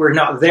beta. We're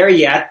not there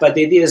yet, but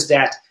the idea is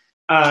that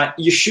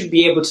you should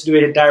be able to do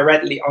it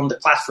directly on the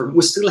platform.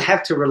 We still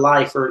have to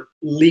rely for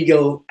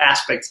legal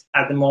aspects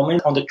at the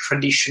moment on the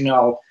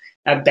traditional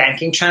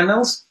banking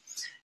channels.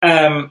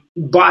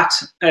 But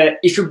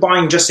if you're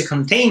buying just a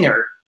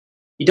container,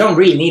 you don't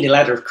really need a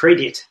letter of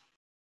credit.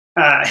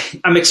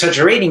 I'm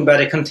exaggerating, but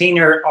a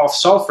container of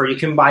sulfur you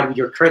can buy with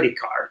your credit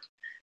card.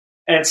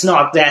 It's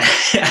not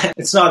that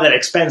it's not that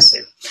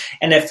expensive.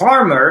 And a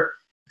farmer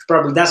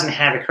probably doesn't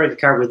have a credit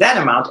card with that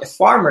amount. A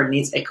farmer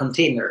needs a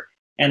container,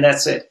 and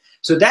that's it.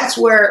 So that's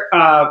where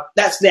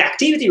that's the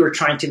activity we're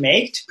trying to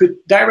make, to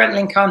put directly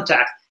in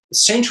contact the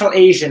Central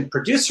Asian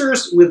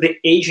producers with the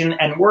Asian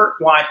and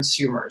worldwide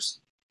consumers.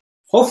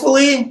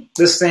 Hopefully,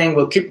 this thing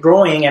will keep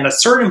growing, and at a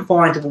certain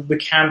point, it will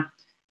become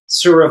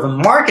sort of a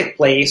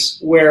marketplace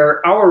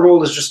where our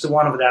role is just the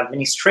one of the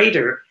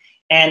administrator,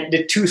 and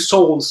the two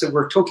souls that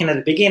we're talking at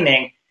the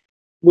beginning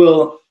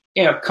will,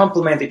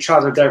 complement each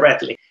other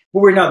directly. But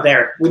we're not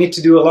there. We need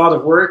to do a lot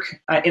of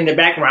work in the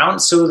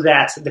background so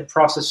that the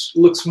process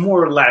looks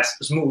more or less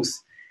smooth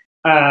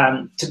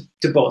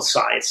to both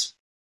sides.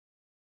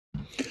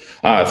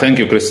 Thank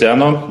you,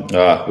 Cristiano.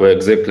 We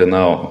exactly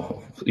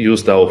now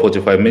used our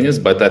 45 minutes,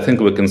 but I think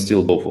we can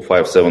still go for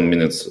 5-7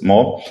 minutes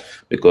more,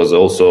 because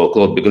also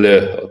Claude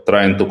Beglé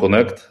trying to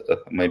connect.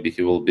 Maybe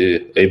he will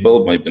be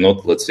able, maybe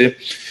not, let's see.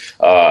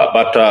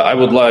 But I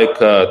would like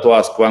to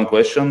ask one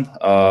question.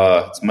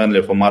 It's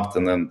mainly for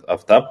Martin and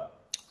Aftaab.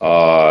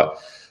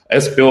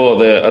 as per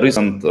the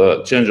recent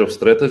change of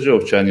strategy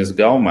of Chinese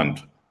government,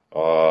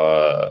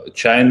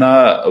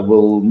 China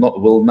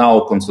will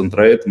now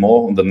concentrate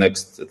more on the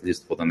next, at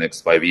least for the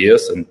next 5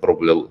 years, and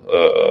probably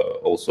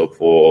also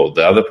for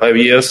the other 5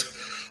 years,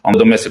 on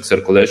domestic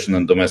circulation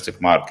and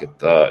domestic market.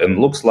 And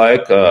looks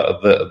like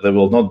they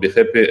will not be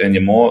happy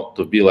anymore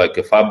to be like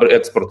a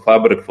export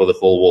fabric for the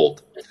whole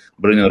world,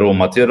 bringing raw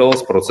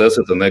materials, process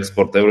it, and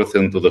export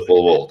everything to the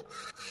whole world.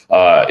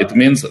 It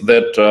means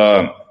that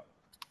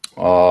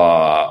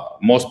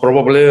most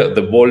probably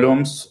the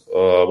volumes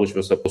which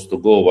were supposed to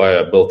go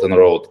via Belt and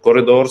Road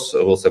corridors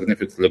will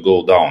significantly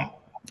go down.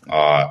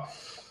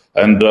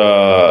 And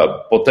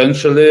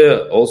potentially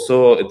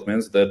also it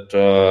means that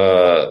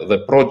the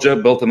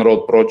Belt and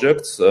Road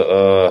projects,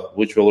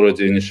 which were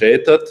already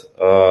initiated,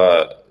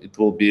 it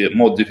will be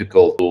more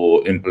difficult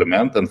to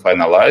implement and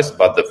finalize,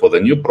 but for the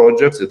new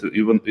projects,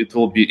 it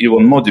will be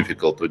even more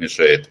difficult to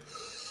initiate.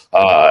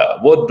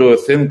 What do you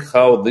think,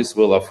 how this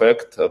will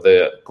affect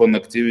the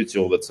connectivity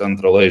of the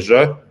Central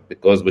Asia?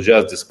 Because we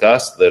just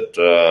discussed that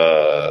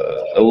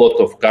a lot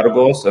of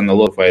cargoes and a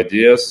lot of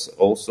ideas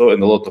also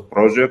and a lot of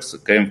projects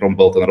came from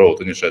Belt and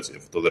Road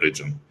Initiative to the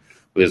region.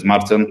 Please,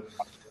 Martin,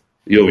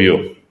 your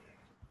view.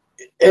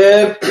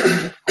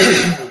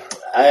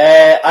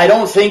 I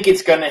don't think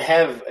it's going to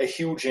have a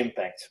huge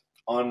impact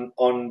on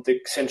the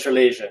Central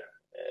Asia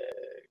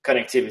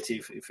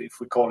connectivity, if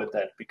we call it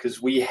that, because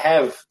we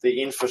have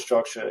the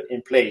infrastructure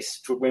in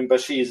place.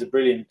 Turkmenbashi is a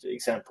brilliant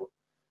example.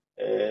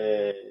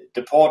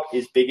 The port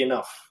is big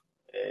enough.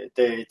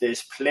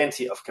 There's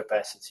plenty of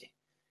capacity.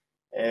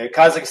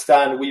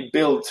 Kazakhstan, we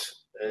built,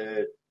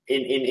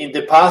 in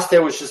the past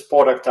there was just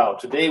Port Aftaab.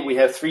 Today we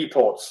have 3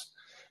 ports.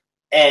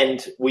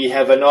 And we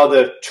have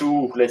another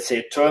 2, let's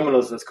say,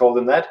 terminals, let's call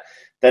them that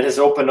has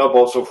opened up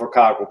also for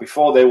cargo.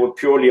 Before they were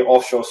purely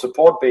offshore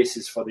support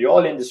bases for the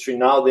oil industry.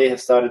 Now they have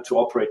started to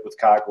operate with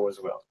cargo as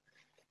well.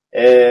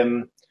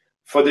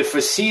 For the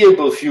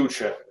foreseeable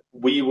future,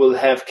 we will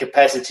have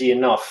capacity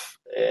enough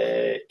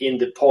in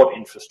the port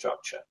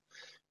infrastructure.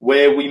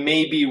 Where we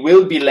maybe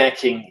will be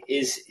lacking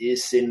is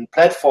in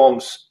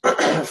platforms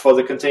for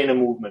the container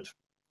movement.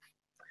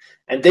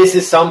 And this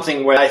is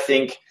something where I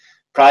think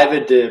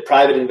private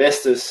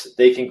investors,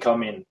 they can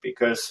come in,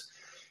 because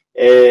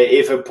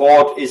if a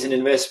port is an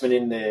investment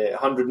in the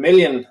 $100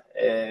 million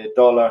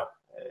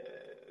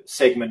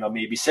segment, or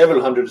maybe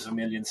several hundreds of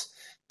millions,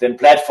 then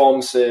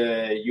platforms,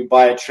 you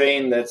buy a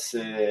train that's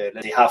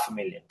let's say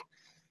 $500,000,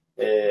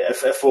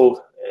 a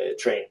full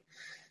train.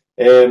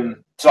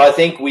 So I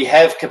think we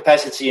have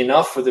capacity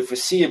enough for the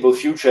foreseeable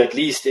future, at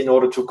least in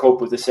order to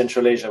cope with the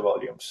Central Asia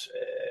volumes.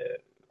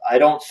 I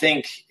don't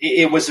think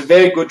it was a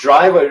very good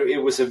driver.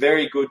 It was a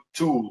very good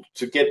tool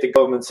to get the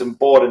governments on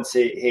board and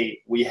say,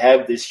 hey, we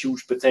have this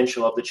huge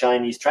potential of the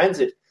Chinese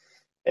transit.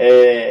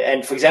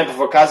 And for example,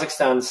 for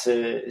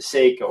Kazakhstan's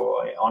sake,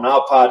 or on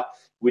our part,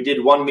 we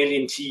did 1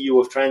 million TEU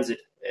of transit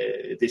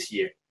this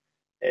year.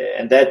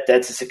 And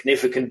that's a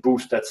significant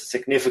boost. That's a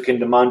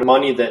significant amount of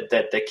money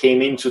that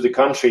came into the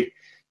country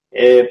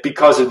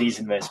because of these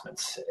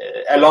investments.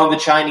 Along the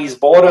Chinese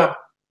border,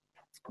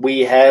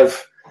 we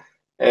have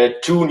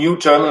 2 new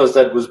terminals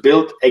that was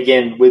built,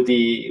 again with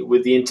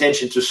the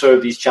intention to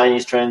serve these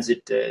Chinese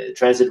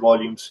transit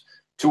volumes.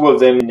 2 of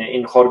them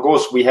in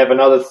Khorgos. We have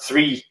another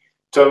 3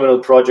 terminal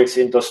projects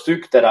in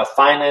Dostuk that are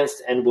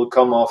financed and will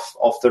come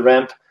off the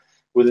ramp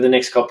within the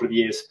next couple of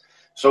years.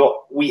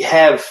 So we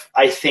have,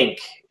 I think,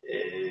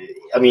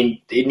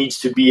 it needs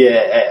to be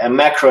a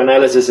macro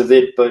analysis of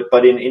it,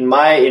 but in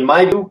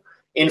my view,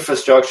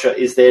 infrastructure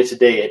is there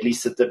today, at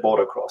least at the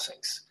border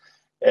crossings.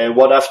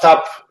 What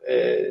Aftaab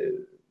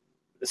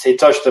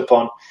touched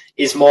upon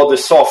is more the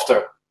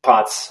softer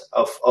parts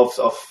of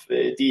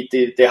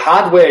the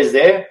hardware is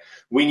there.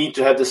 We need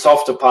to have the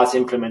softer parts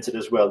implemented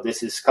as well.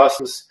 This is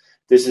customs.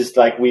 This is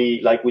like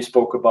we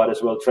spoke about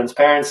as well,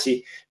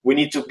 transparency. We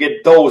need to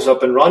get those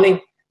up and running.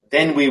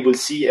 Then we will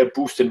see a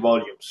boost in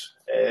volumes.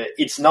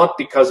 It's not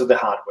because of the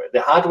hardware.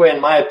 The hardware,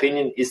 in my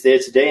opinion, is there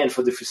today, and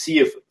for the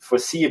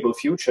foreseeable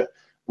future,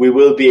 we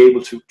will be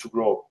able to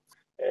grow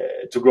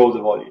the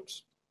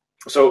volumes.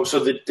 So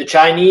the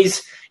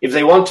Chinese, if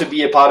they want to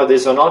be a part of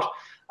this or not,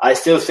 I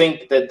still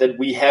think that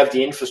we have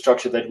the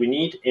infrastructure that we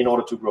need in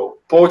order to grow.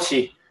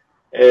 Porti,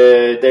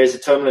 there's a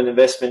terminal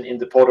investment in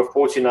the port of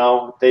Porti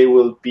now. They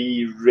will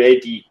be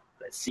ready,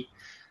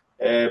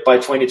 by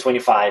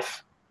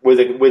 2025 with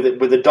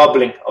a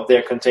doubling of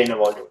their container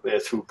volume, their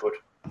throughput.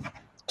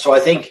 So I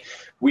think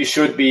we're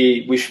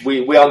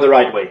on the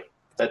right way.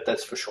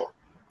 That's for sure,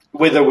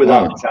 with or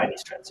without the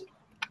Chinese transit.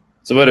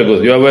 So very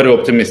good. You are very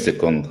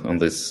optimistic on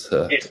this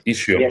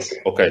issue. Yes.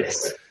 Okay.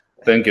 Yes.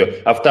 Thank you.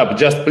 Aftaab,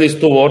 just please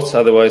 2 words,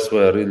 otherwise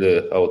we're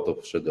really out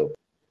of schedule.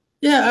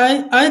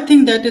 Yeah, I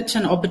think that it's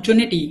an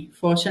opportunity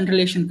for Central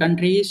Asian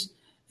countries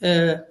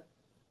to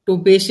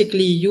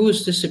basically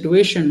use the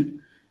situation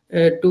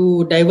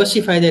to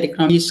diversify their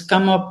economies,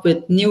 come up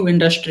with new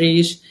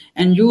industries,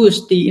 and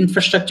use the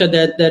infrastructure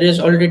that there is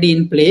already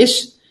in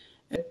place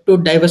to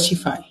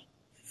diversify.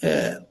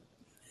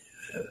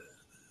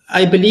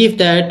 I believe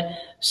that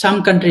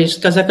some countries,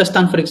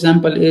 Kazakhstan, for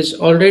example, is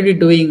already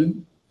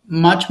doing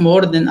much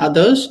more than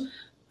others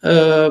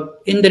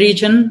in the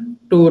region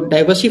to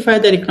diversify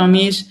their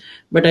economies.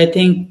 But I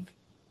think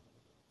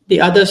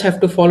the others have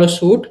to follow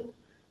suit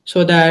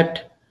so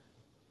that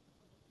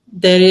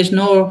there is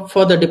no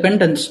further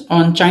dependence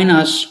on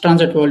China's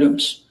transit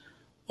volumes.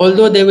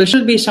 Although there will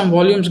still be some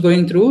volumes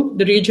going through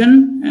the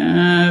region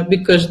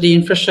because the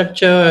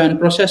infrastructure and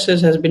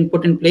processes has been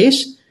put in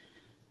place,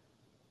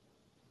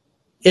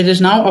 it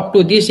is now up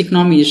to these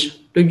economies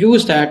to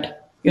use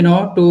that,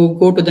 to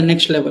go to the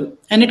next level.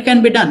 And it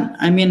can be done.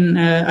 I mean,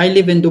 I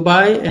live in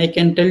Dubai. I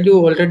can tell you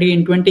already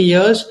in 20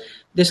 years,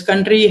 this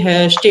country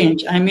has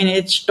changed. I mean,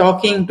 it's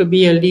talking to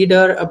be a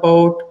leader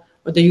or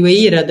the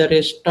UAE rather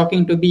is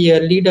talking to be a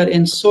leader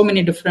in so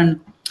many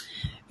different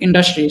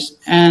industries.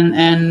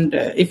 And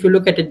if you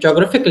look at it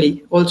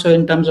geographically, also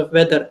in terms of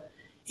weather,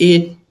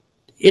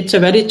 it's a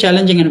very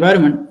challenging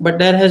environment, but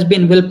there has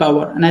been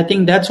willpower. And I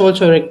think that's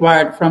also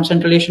required from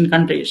Central Asian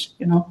countries,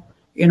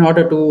 in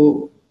order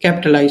to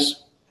capitalize.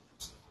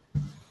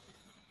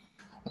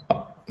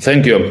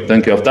 Thank you,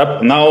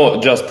 Aftaab. Now,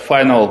 just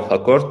final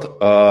accord.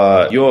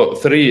 Your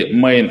three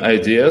main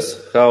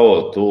ideas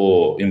how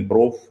to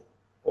improve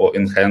or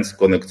enhance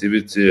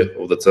connectivity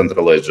of the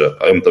Central Asia.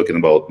 I'm talking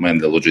about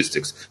mainly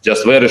logistics.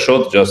 Just very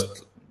short,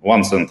 just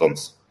one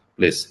sentence,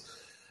 please.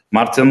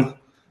 Martin?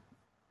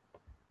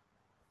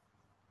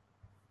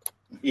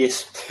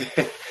 Yes.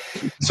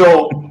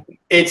 So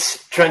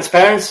it's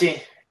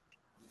transparency,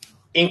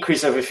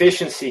 increase of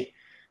efficiency,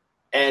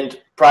 and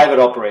private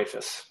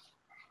operators.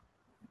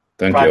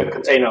 Private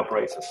container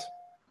operators.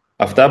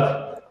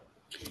 Aftaab?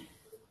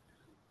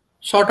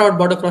 Sort out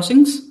border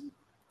crossings.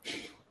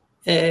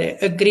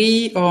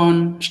 Agree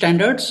on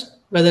standards,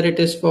 whether it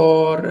is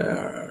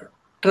for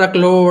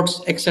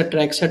truckloads,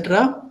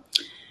 etc.,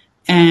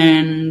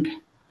 and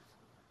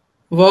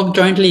work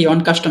jointly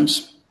on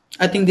customs.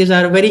 I think these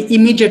are very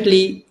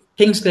immediately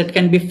things that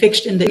can be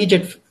fixed in the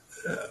immediate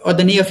or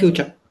the near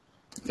future.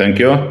 Thank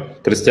you.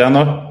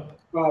 Cristiano?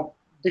 Well,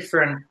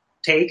 different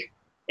take.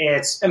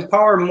 It's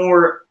empower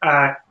more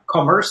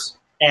commerce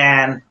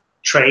and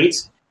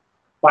trades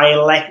by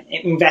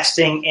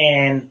investing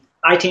in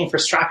IT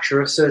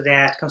infrastructure so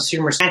that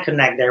consumers can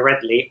connect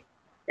directly.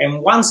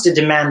 And once the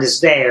demand is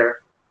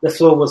there, the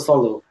flow will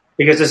follow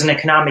because there's an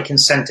economic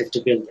incentive to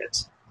build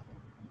it.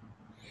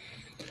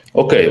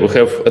 Okay, we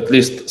have at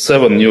least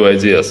 7 new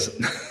ideas.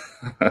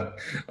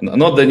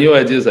 Not the new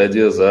ideas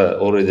are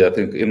already, I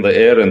think, in the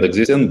air and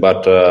existing,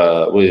 but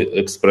we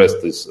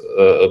expressed these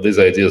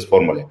ideas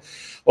formally.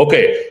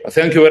 Okay,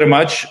 thank you very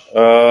much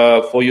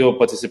for your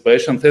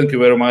participation. Thank you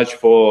very much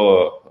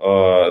for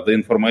the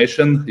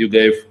information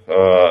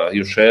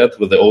you shared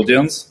with the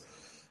audience.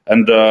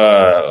 And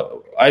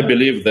I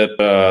believe that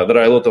there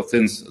are a lot of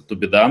things to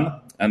be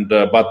done.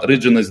 But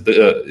region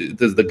it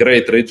is the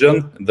great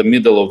region in the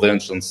middle of the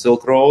ancient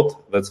Silk Road.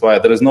 That's why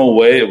there is no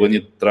way we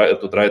need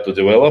to try to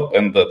develop,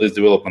 and this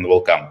development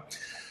will come.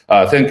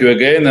 Thank you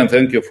again, and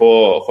thank you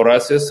for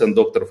Horasis and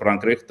Dr.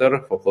 Frank Richter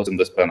for hosting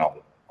this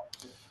panel.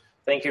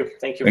 Thank you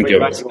for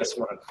inviting us,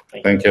 Murat.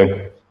 Thank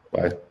you.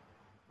 Bye.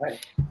 Bye.